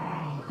that.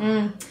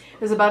 It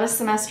was about a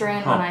semester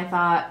in when I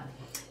thought,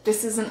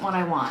 this isn't what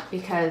I want,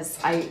 because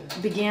I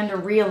began to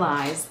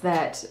realize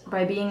that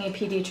by being a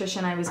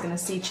pediatrician, I was going to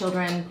see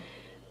children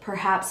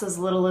perhaps as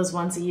little as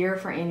once a year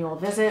for annual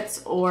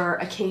visits, or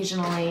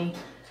occasionally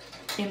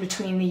in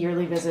between the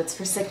yearly visits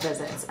for sick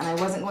visits. And I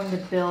wasn't going to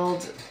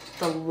build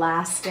the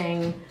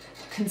lasting,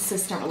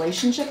 consistent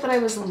relationship that I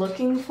was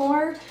looking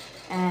for.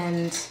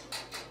 And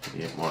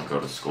You didn't want to go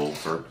to school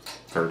for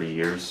 30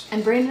 years.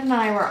 And Brandon and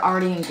I were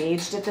already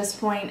engaged at this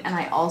point, and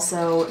I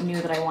also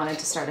knew that I wanted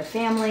to start a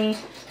family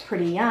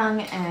pretty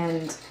young,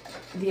 and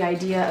the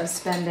idea of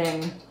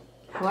spending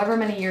however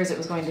many years it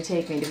was going to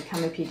take me to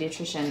become a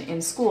pediatrician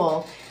in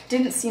school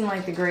didn't seem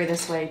like the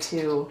greatest way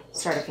to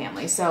start a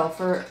family. So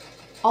for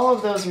all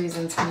of those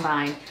reasons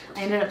combined,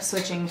 I ended up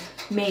switching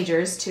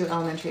majors to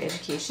elementary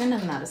education,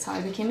 and that is how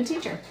I became a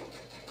teacher.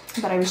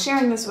 But I was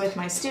sharing this with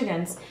my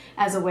students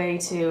as a way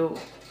to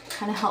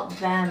kind of help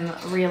them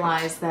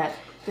realize that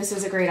this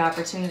is a great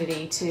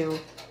opportunity to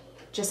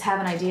just have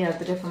an idea of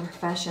the different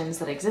professions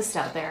that exist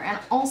out there. And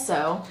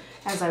also,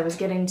 as I was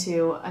getting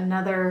to,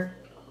 another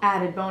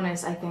added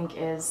bonus, I think,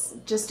 is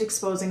just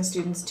exposing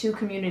students to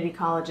community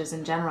colleges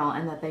in general,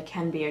 and that they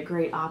can be a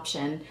great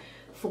option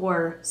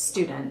for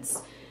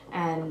students.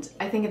 And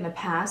I think in the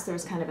past there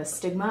was kind of a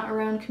stigma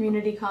around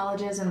community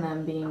colleges and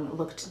them being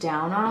looked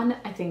down on.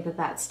 I think that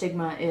that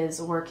stigma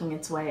is working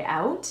its way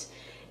out,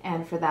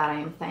 and for that I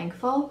am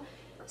thankful.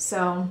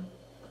 So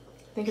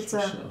I think it's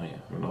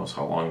Who knows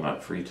how long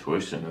that free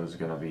tuition is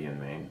going to be in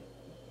Maine.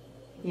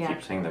 Yeah.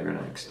 Keep saying they're going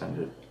to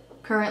extend it.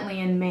 Currently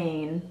in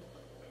Maine,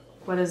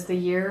 what is the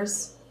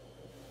years?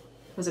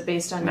 Was it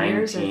based on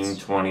years? 19,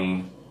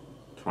 20,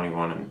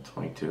 21, and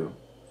 22.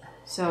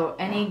 So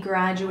any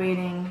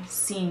graduating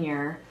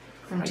senior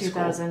from High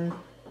 2000, school.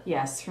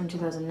 yes, from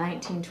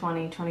 2019,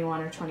 20,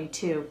 21, or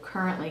 22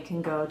 currently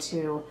can go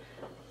to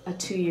a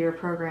 2-year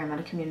program at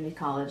a community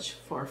college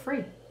for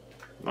free.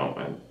 No,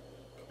 and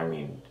I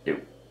mean,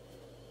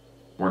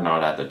 we're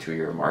not at the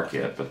 2-year mark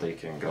yet, but they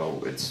can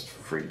go, it's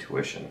free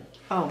tuition,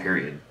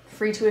 period.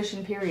 Free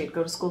tuition, period.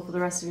 Go to school for the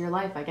rest of your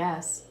life, I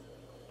guess.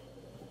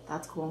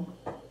 That's cool.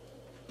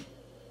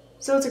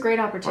 So it's a great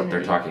opportunity. But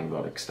they're talking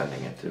about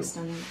extending it too.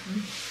 Extending it.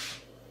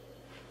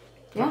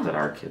 Not Yeah. that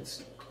our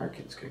kids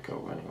could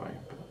go anyway.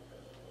 But.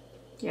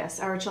 Yes,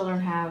 our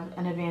children have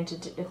an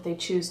advantage if they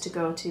choose to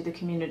go to the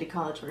community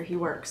college where he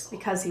works.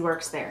 Because he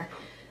works there,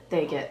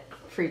 they get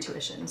free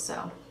tuition,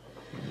 so.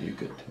 You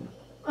could too.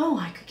 Oh,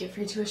 I could get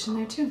free tuition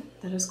there too.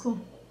 That is cool.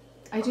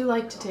 I do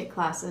like to take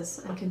classes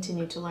and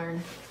continue to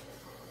learn.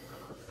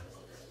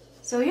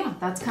 So yeah,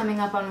 that's coming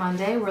up on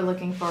Monday. We're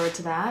looking forward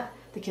to that.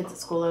 The kids at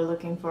school are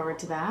looking forward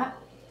to that.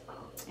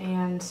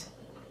 And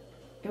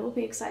it will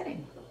be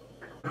exciting.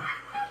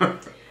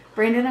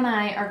 Brandon and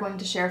I are going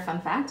to share a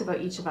fun fact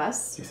about each of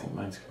us. Do you think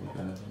mine's going to be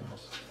better than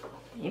yours?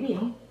 Maybe.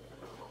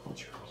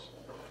 What's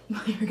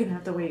yours? You're going to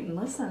have to wait and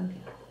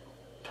listen.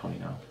 Tony,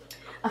 no.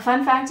 A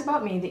fun fact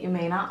about me that you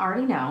may not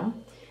already know.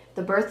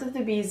 The Birth of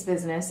the Bees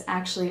business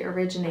actually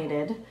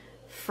originated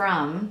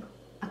from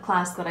a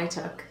class that I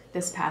took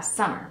this past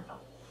summer.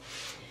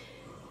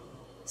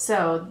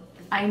 So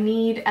I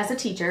need, as a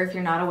teacher, if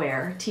you're not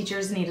aware,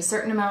 teachers need a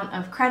certain amount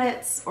of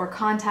credits or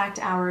contact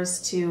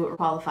hours to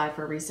qualify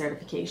for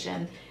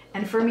recertification.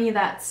 And for me,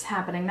 that's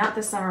happening not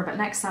this summer, but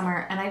next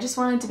summer. And I just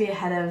wanted to be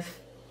ahead of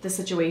the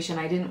situation.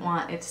 I didn't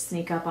want it to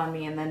sneak up on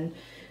me and then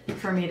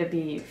for me to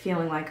be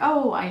feeling like,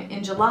 oh,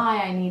 in July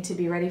I need to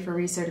be ready for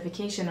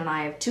recertification and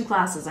I have 2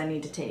 classes I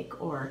need to take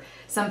or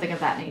something of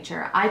that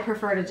nature. I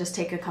prefer to just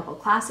take a couple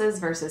classes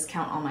versus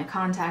count all my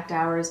contact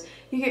hours.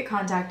 You get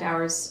contact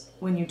hours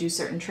when you do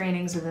certain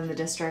trainings within the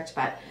district,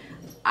 but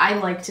I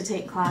like to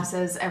take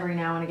classes every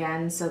now and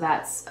again, so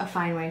that's a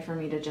fine way for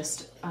me to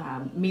just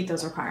meet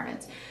those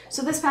requirements.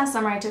 So this past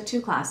summer I took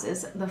 2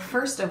 classes, the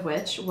first of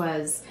which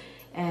was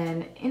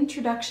an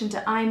introduction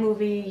to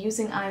iMovie,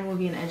 using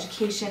iMovie in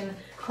education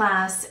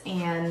class,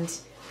 and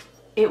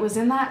it was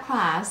in that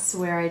class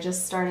where I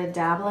just started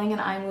dabbling in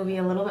iMovie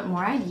a little bit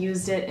more. I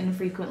used it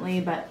infrequently,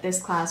 but this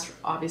class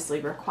obviously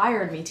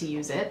required me to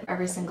use it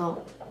every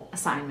single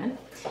assignment,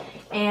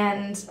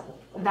 and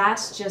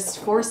that just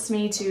forced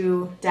me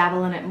to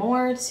dabble in it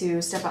more,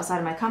 to step outside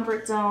of my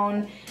comfort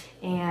zone.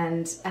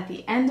 And at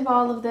the end of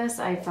all of this,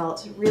 I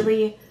felt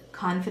really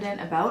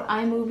confident about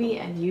iMovie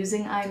and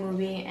using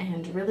iMovie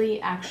and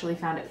really actually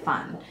found it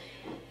fun.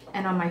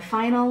 And on my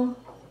final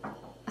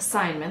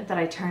assignment that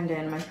I turned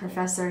in, my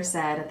professor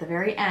said at the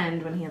very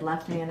end, when he had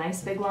left me a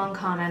nice big long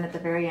comment at the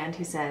very end,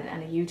 he said,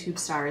 "And a YouTube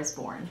star is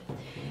born."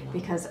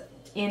 Because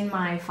in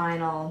my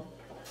final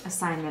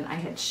assignment I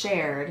had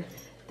shared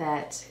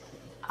that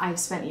I've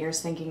spent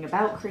years thinking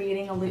about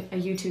creating a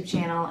YouTube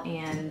channel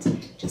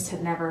and just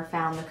had never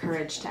found the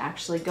courage to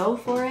actually go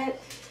for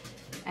it.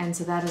 And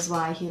so that is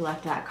why he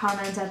left that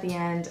comment at the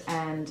end,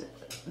 and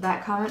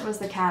that comment was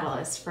the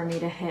catalyst for me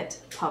to hit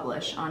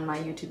publish on my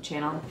YouTube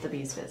channel, The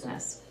Bees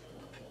Business.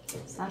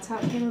 So that's how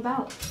it came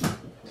about.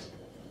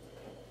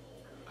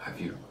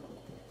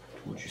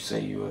 Would you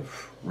say you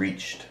have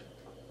reached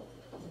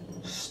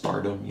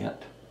stardom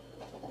yet?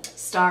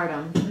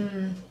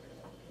 Stardom.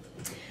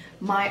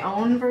 My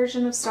own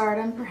version of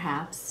stardom,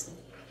 perhaps.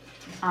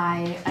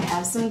 I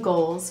have some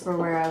goals for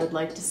where I would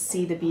like to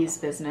see the Bees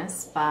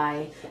Business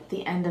by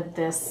the end of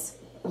this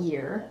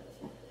year.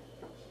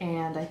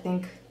 And I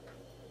think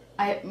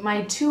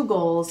my 2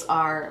 goals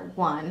are,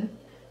 1,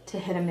 to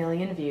hit 1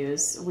 million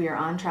views. We are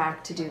on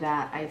track to do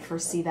that. I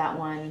foresee that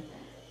one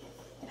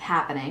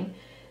happening.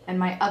 And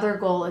my other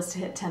goal is to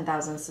hit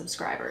 10,000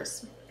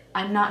 subscribers.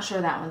 I'm not sure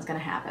that one's going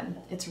to happen.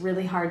 It's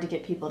really hard to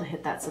get people to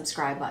hit that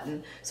subscribe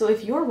button. So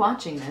if you're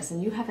watching this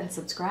and you haven't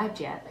subscribed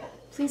yet,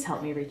 please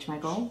help me reach my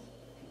goal.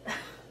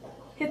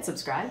 Hit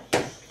subscribe.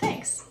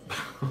 Thanks.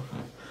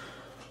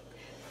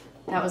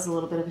 That was a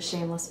little bit of a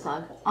shameless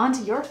plug. On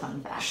to your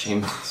fun fact.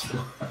 Shameless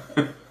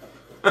plug.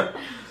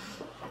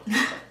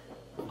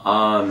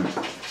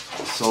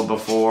 So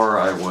before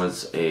I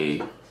was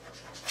a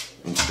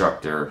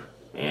instructor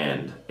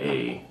and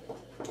a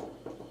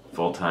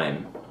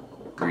full-time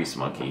grease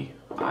monkey,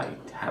 I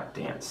have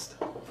danced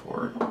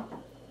for...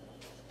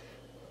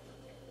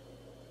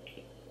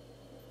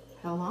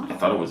 How long? I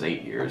thought it was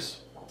 8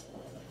 years.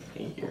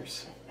 8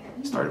 years.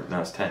 Started when I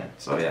was 10,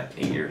 so yeah,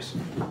 8 years.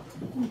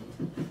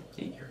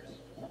 8 years.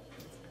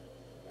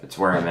 It's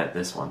where I met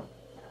this one.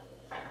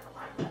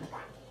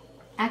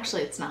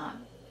 Actually, it's not.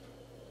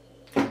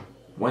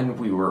 When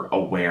we were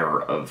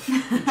aware of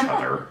each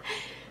other.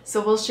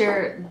 So we'll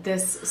share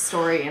this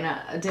story in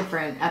a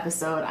different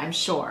episode, I'm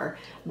sure.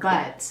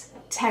 But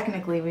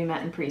technically, we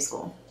met in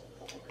preschool.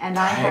 And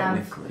I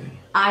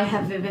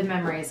have vivid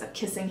memories of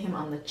kissing him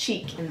on the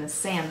cheek in the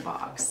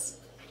sandbox.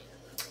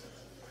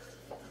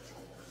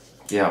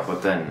 Yeah,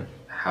 but then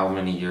how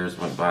many years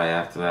went by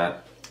after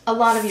that? A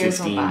lot of years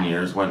went by. 15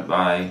 years went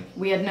by.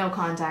 We had no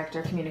contact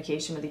or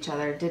communication with each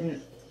other,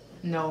 didn't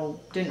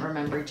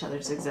remember each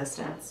other's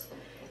existence.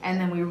 And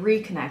then we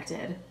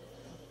reconnected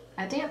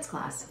at dance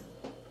class.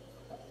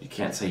 You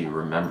can't say you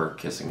remember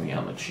kissing me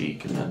on the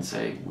cheek and then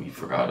say we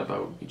forgot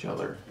about each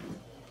other.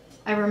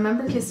 I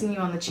remember kissing you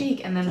on the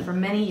cheek, and then for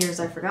many years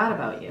I forgot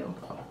about you.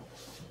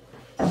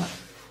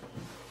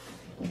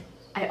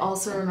 I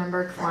also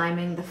remember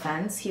climbing the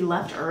fence. He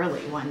left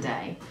early one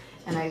day,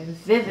 and I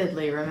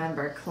vividly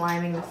remember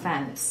climbing the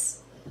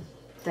fence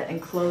that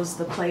enclosed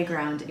the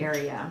playground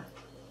area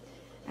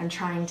and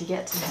trying to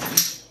get to him.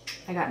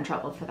 I got in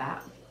trouble for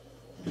that.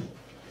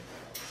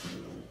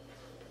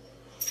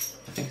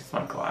 I think it's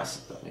my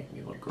glasses that make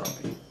me look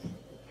grumpy.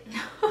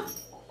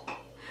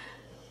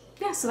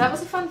 Yeah, so that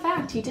was a fun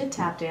fact. He did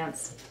tap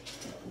dance.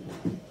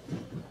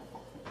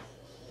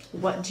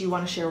 What, do you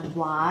want to share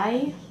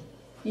why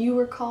you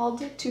were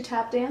called to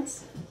tap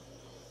dance?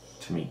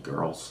 To meet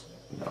girls?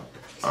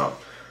 No.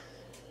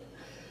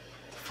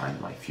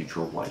 Find my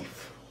future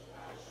wife.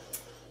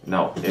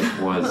 No,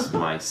 it was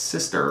my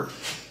sister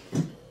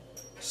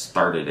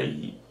started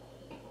a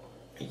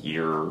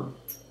year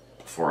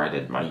before I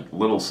did. My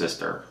little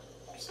sister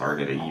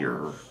started a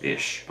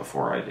year-ish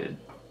before I did.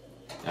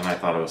 And I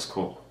thought it was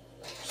cool.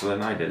 So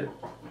then I did it.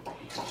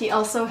 He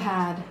also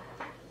had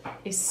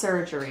a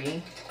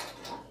surgery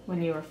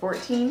when you were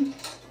 14.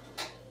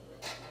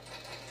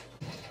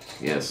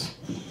 Yes,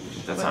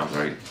 that sounds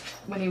right.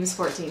 When he was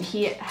 14.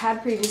 He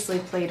had previously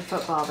played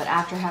football, but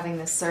after having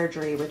this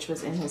surgery, which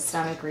was in his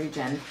stomach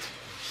region,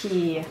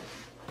 he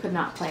could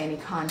not play any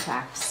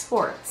contact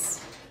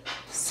sports.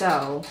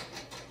 So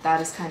that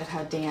is kind of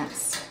how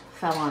dance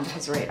fell onto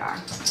his radar.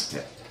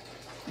 Yeah.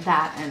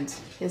 That and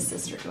his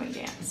sister doing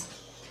dance.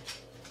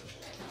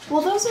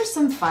 Well, those are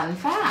some fun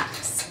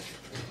facts.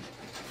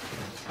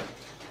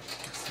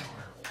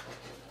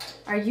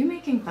 Are you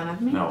making fun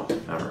of me? No,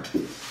 never.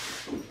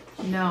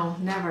 No,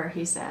 never,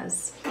 he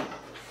says.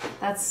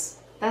 That's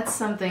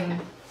something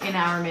in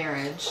our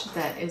marriage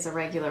that is a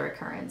regular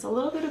occurrence. A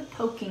little bit of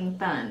poking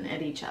fun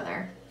at each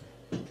other.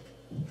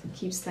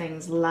 Keeps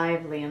things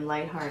lively and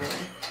lighthearted.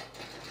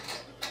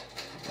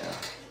 Yeah.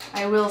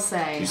 I will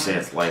say... You say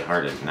it's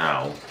lighthearted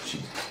now. She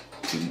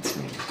beats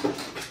me.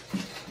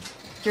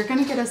 You're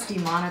gonna get us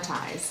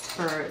demonetized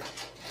for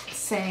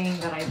saying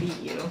that I beat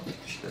you.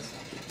 She doesn't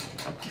beat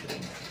me. I'm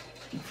kidding.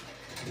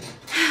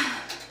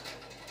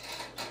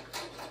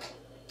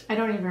 I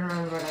don't even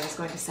remember what I was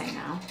going to say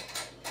now.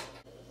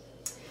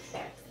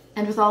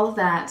 And with all of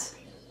that,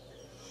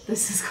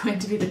 this is going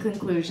to be the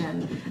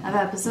conclusion of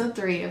episode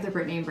 3 of the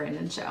Brittney and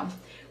Brandon Show.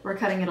 We're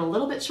cutting it a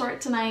little bit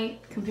short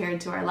tonight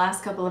compared to our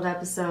last couple of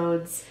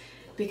episodes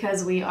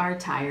because we are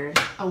tired.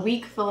 A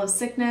week full of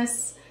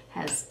sickness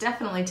has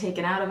definitely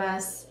taken out of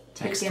us,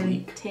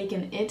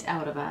 taken it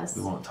out of us.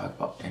 We won't talk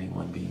about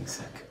anyone being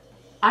sick.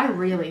 I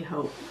really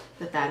hope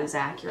that that is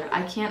accurate.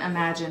 I can't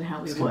imagine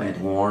how we It's would. gonna be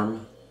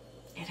warm.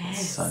 It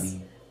is.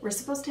 Sunny. We're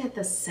supposed to hit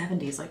the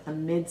 70s, like the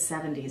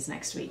mid-70s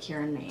next week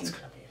here in Maine. It's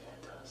gonna be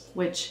fantastic.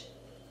 Which,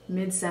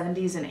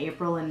 mid-70s in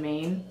April in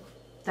Maine,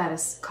 that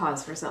is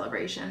cause for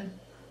celebration.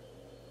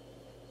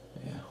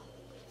 Yeah.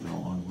 No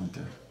long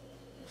winter.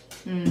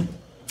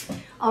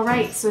 All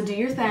right, so do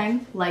your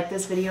thing. Like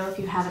this video if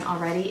you haven't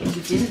already. If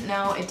you didn't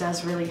know, it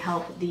does really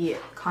help the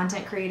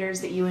content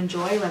creators that you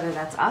enjoy, whether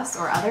that's us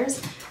or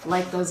others.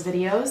 Like those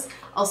videos.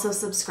 Also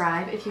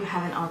subscribe if you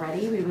haven't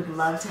already. We would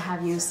love to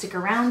have you stick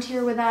around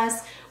here with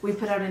us. We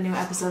put out a new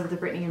episode of the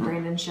Brittney and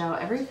Brandon Show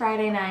every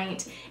Friday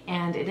night,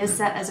 and it is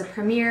set as a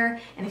premiere.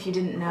 And if you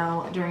didn't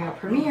know, during a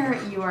premiere,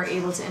 you are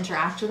able to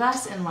interact with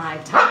us in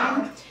live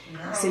time.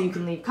 So you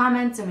can leave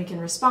comments and we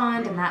can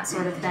respond and that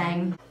sort of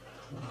thing.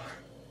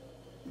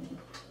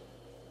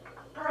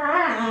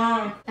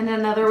 And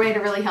another way to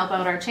really help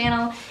out our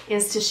channel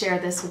is to share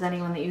this with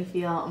anyone that you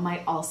feel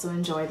might also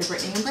enjoy the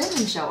Brittney and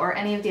Brandon Show or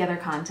any of the other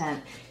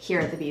content here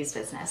at the Bees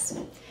Business.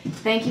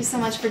 Thank you so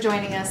much for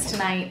joining us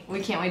tonight. We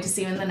can't wait to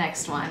see you in the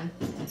next one.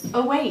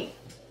 Oh, wait.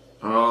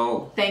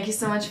 Oh. Thank you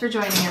so much for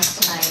joining us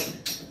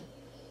tonight.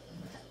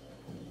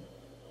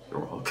 You're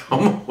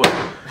welcome.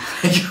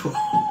 Thank you.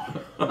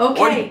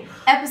 Okay,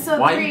 episode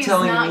 3 is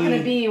not me? going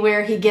to be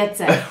where he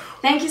gets it.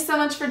 Thank you so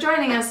much for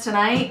joining us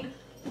tonight.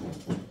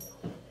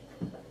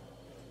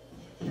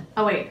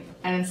 Oh wait,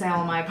 I didn't say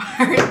all my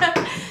part.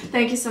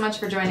 Thank you so much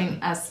for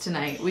joining us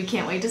tonight. We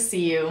can't wait to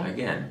see you.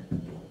 Again.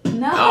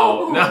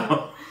 No.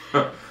 No.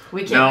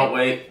 We can't. No,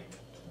 wait.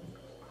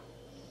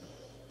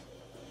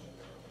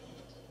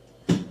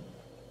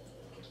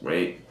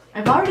 Wait.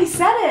 I've already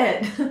said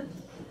it.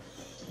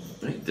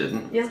 You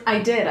didn't. Yes, I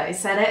did. I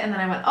said it and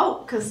then I went,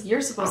 oh, because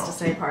you're supposed to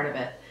say part of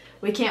it.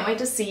 We can't wait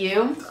to see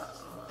you.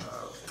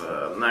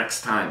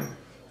 Next time.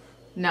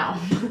 No.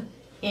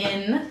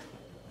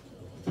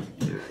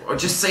 Or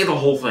just say the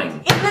whole thing.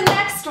 In the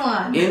next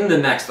one. In the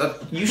next.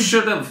 You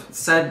should have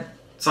said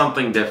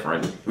something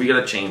different. We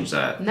gotta change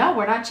that. No,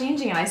 we're not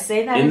changing it. I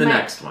say that in the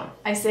next one.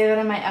 I say that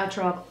in my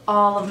outro of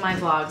all of my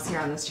vlogs here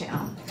on this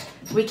channel.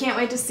 We can't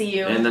wait to see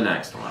you. In the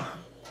next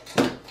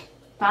one.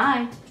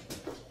 Bye.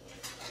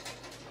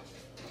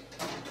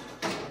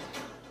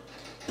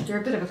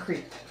 You're a bit of a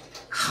creep.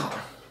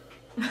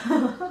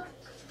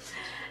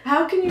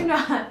 How can you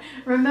not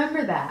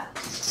remember that?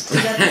 Is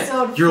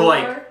episode You're 4?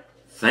 like,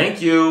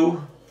 thank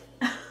you.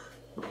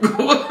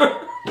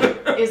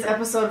 Is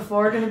episode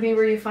 4 going to be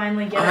where you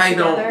finally get it I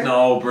together? don't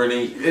know,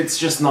 Brittney. It's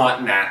just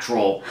not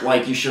natural.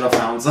 Like, you should have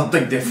found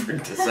something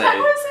different to say.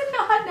 How is it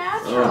not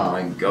natural? Oh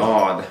my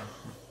god.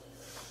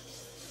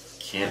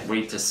 Can't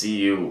wait to see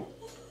you.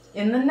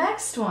 In the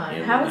next one.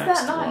 In How the is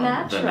next that not one,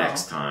 natural? The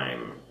next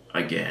time.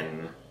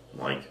 Again.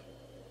 Like,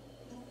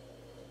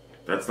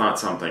 that's not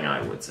something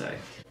I would say.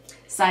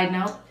 Side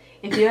note,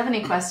 if you have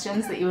any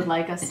questions that you would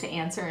like us to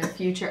answer in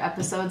future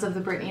episodes of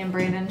the Brittney and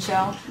Brandon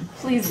Show,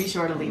 please be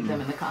sure to leave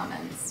them in the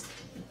comments.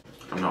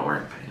 I'm not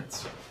wearing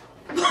pants.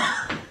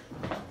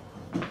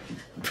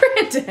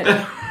 Brandon!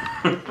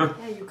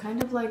 Yeah, you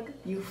kind of like,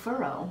 you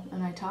furrow,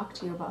 and I talked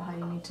to you about how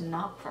you need to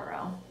not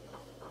furrow.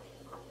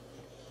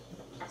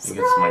 I think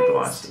it's my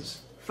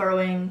glasses.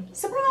 Furrowing.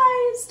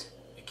 Surprised!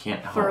 I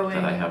can't help Furrowing.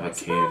 that I have a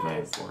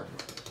caveman for it.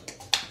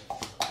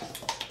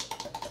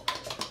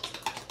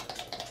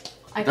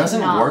 It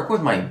doesn't work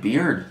with my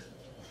beard.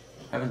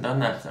 I haven't done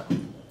that though.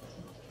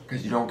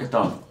 Because you don't get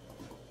the...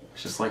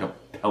 It's just like a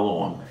pillow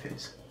on my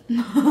face.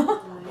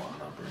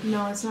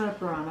 No, it's not a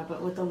piranha,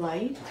 but with the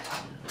light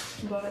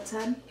above its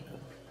head.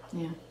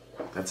 Yeah.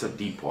 That's a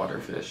deep water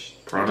fish.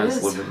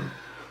 Piranhas live in...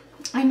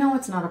 I know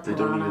it's not a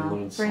piranha. They don't even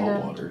live in salt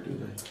Brandon, water, do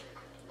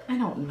they? I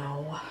don't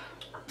know.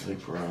 I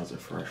think piranhas are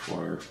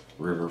freshwater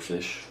river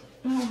fish.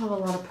 I don't have a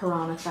lot of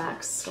piranha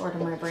facts stored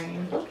in my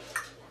brain.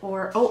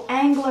 Or, oh,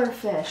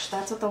 anglerfish.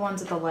 That's what the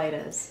ones with the light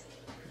is.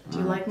 Do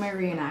you like my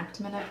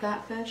reenactment of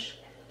that fish?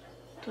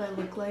 Do I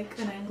look like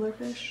an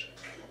anglerfish?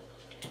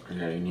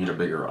 Yeah, you need a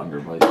bigger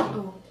underbite.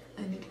 Oh,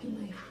 I need to get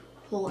my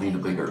whole You need a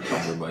bigger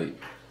anglerfish.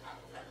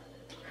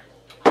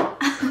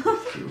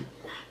 underbite.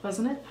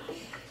 Wasn't it?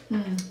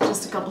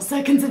 Just a couple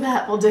seconds of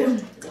that will do.